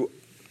through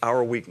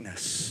our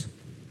weakness,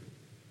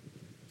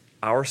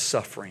 our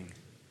suffering,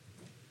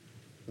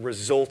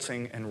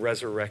 resulting in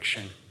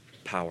resurrection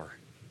power.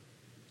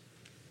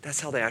 That's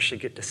how they actually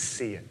get to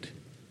see it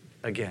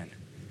again.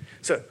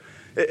 So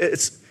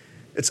it's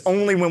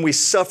only when we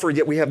suffer,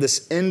 yet we have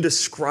this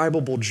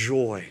indescribable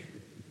joy,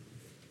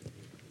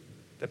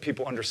 that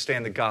people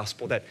understand the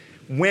gospel. That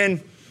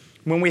when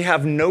we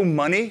have no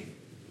money,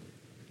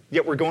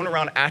 yet we're going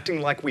around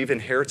acting like we've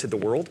inherited the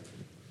world,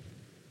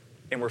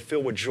 and we're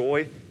filled with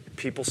joy,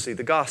 people see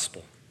the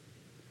gospel.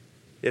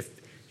 If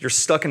you're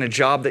stuck in a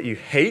job that you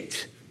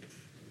hate,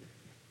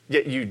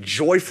 yet you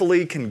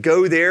joyfully can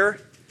go there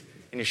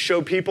and you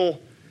show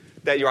people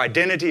that your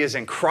identity is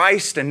in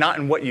Christ and not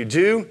in what you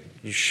do,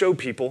 you show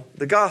people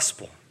the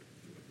gospel.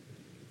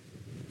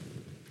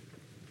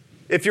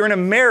 If you're in a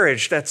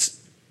marriage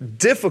that's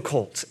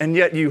difficult and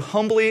yet you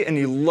humbly and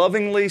you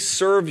lovingly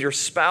serve your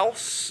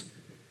spouse,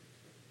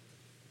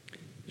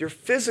 you're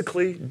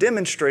physically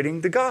demonstrating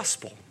the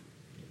gospel.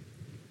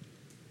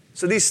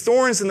 So these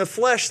thorns in the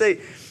flesh,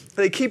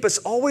 they keep us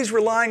always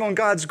relying on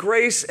God's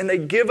grace, and they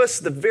give us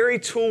the very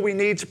tool we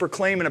need to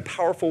proclaim in a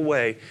powerful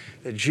way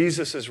that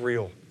Jesus is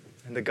real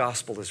and the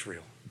gospel is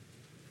real.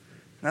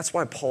 And that's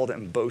why Paul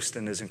didn't boast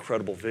in his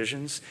incredible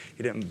visions.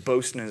 He didn't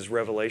boast in his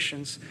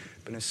revelations,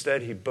 but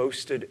instead he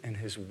boasted in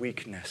his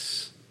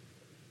weakness.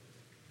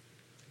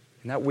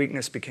 And that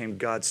weakness became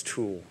God's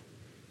tool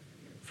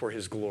for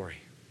his glory.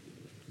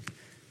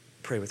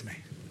 Pray with me.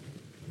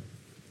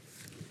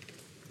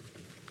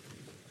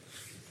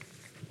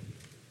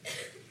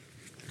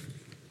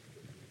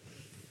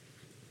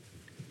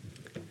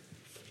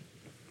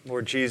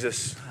 Lord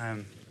Jesus,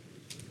 I'm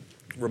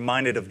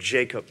reminded of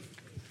Jacob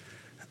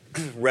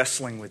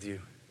wrestling with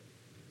you.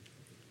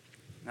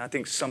 And I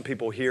think some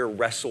people here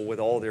wrestle with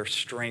all their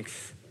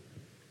strength.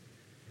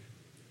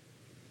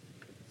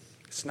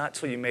 It's not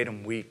till you made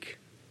him weak.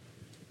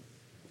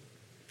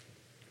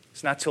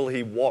 It's not till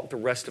he walked the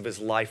rest of his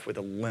life with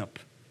a limp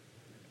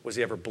was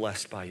he ever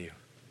blessed by you.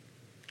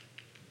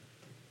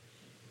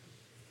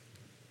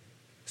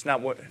 It's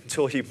not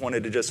until he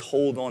wanted to just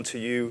hold on to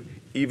you,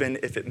 even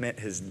if it meant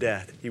his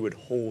death, he would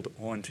hold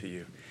on to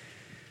you,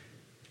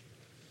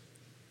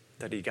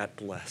 that he got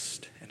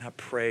blessed. And I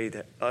pray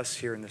that us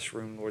here in this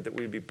room, Lord, that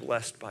we would be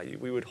blessed by you.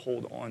 We would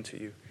hold on to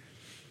you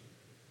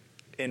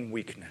in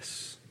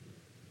weakness.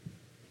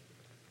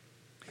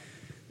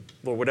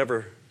 Lord,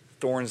 whatever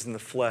thorns in the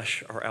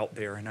flesh are out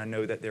there, and I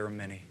know that there are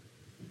many,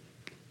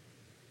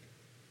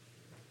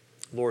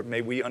 Lord,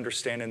 may we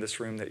understand in this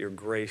room that your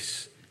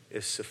grace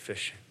is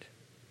sufficient.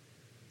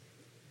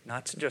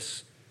 Not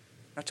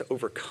to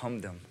overcome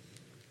them,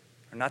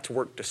 or not to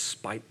work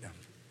despite them,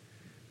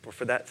 but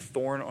for that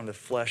thorn on the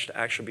flesh to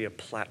actually be a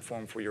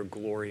platform for your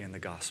glory in the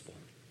gospel.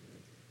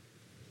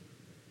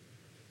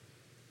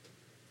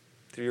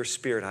 Through your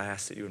Spirit, I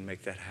ask that you would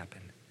make that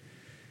happen.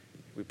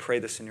 We pray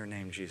this in your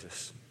name,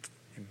 Jesus.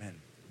 Amen.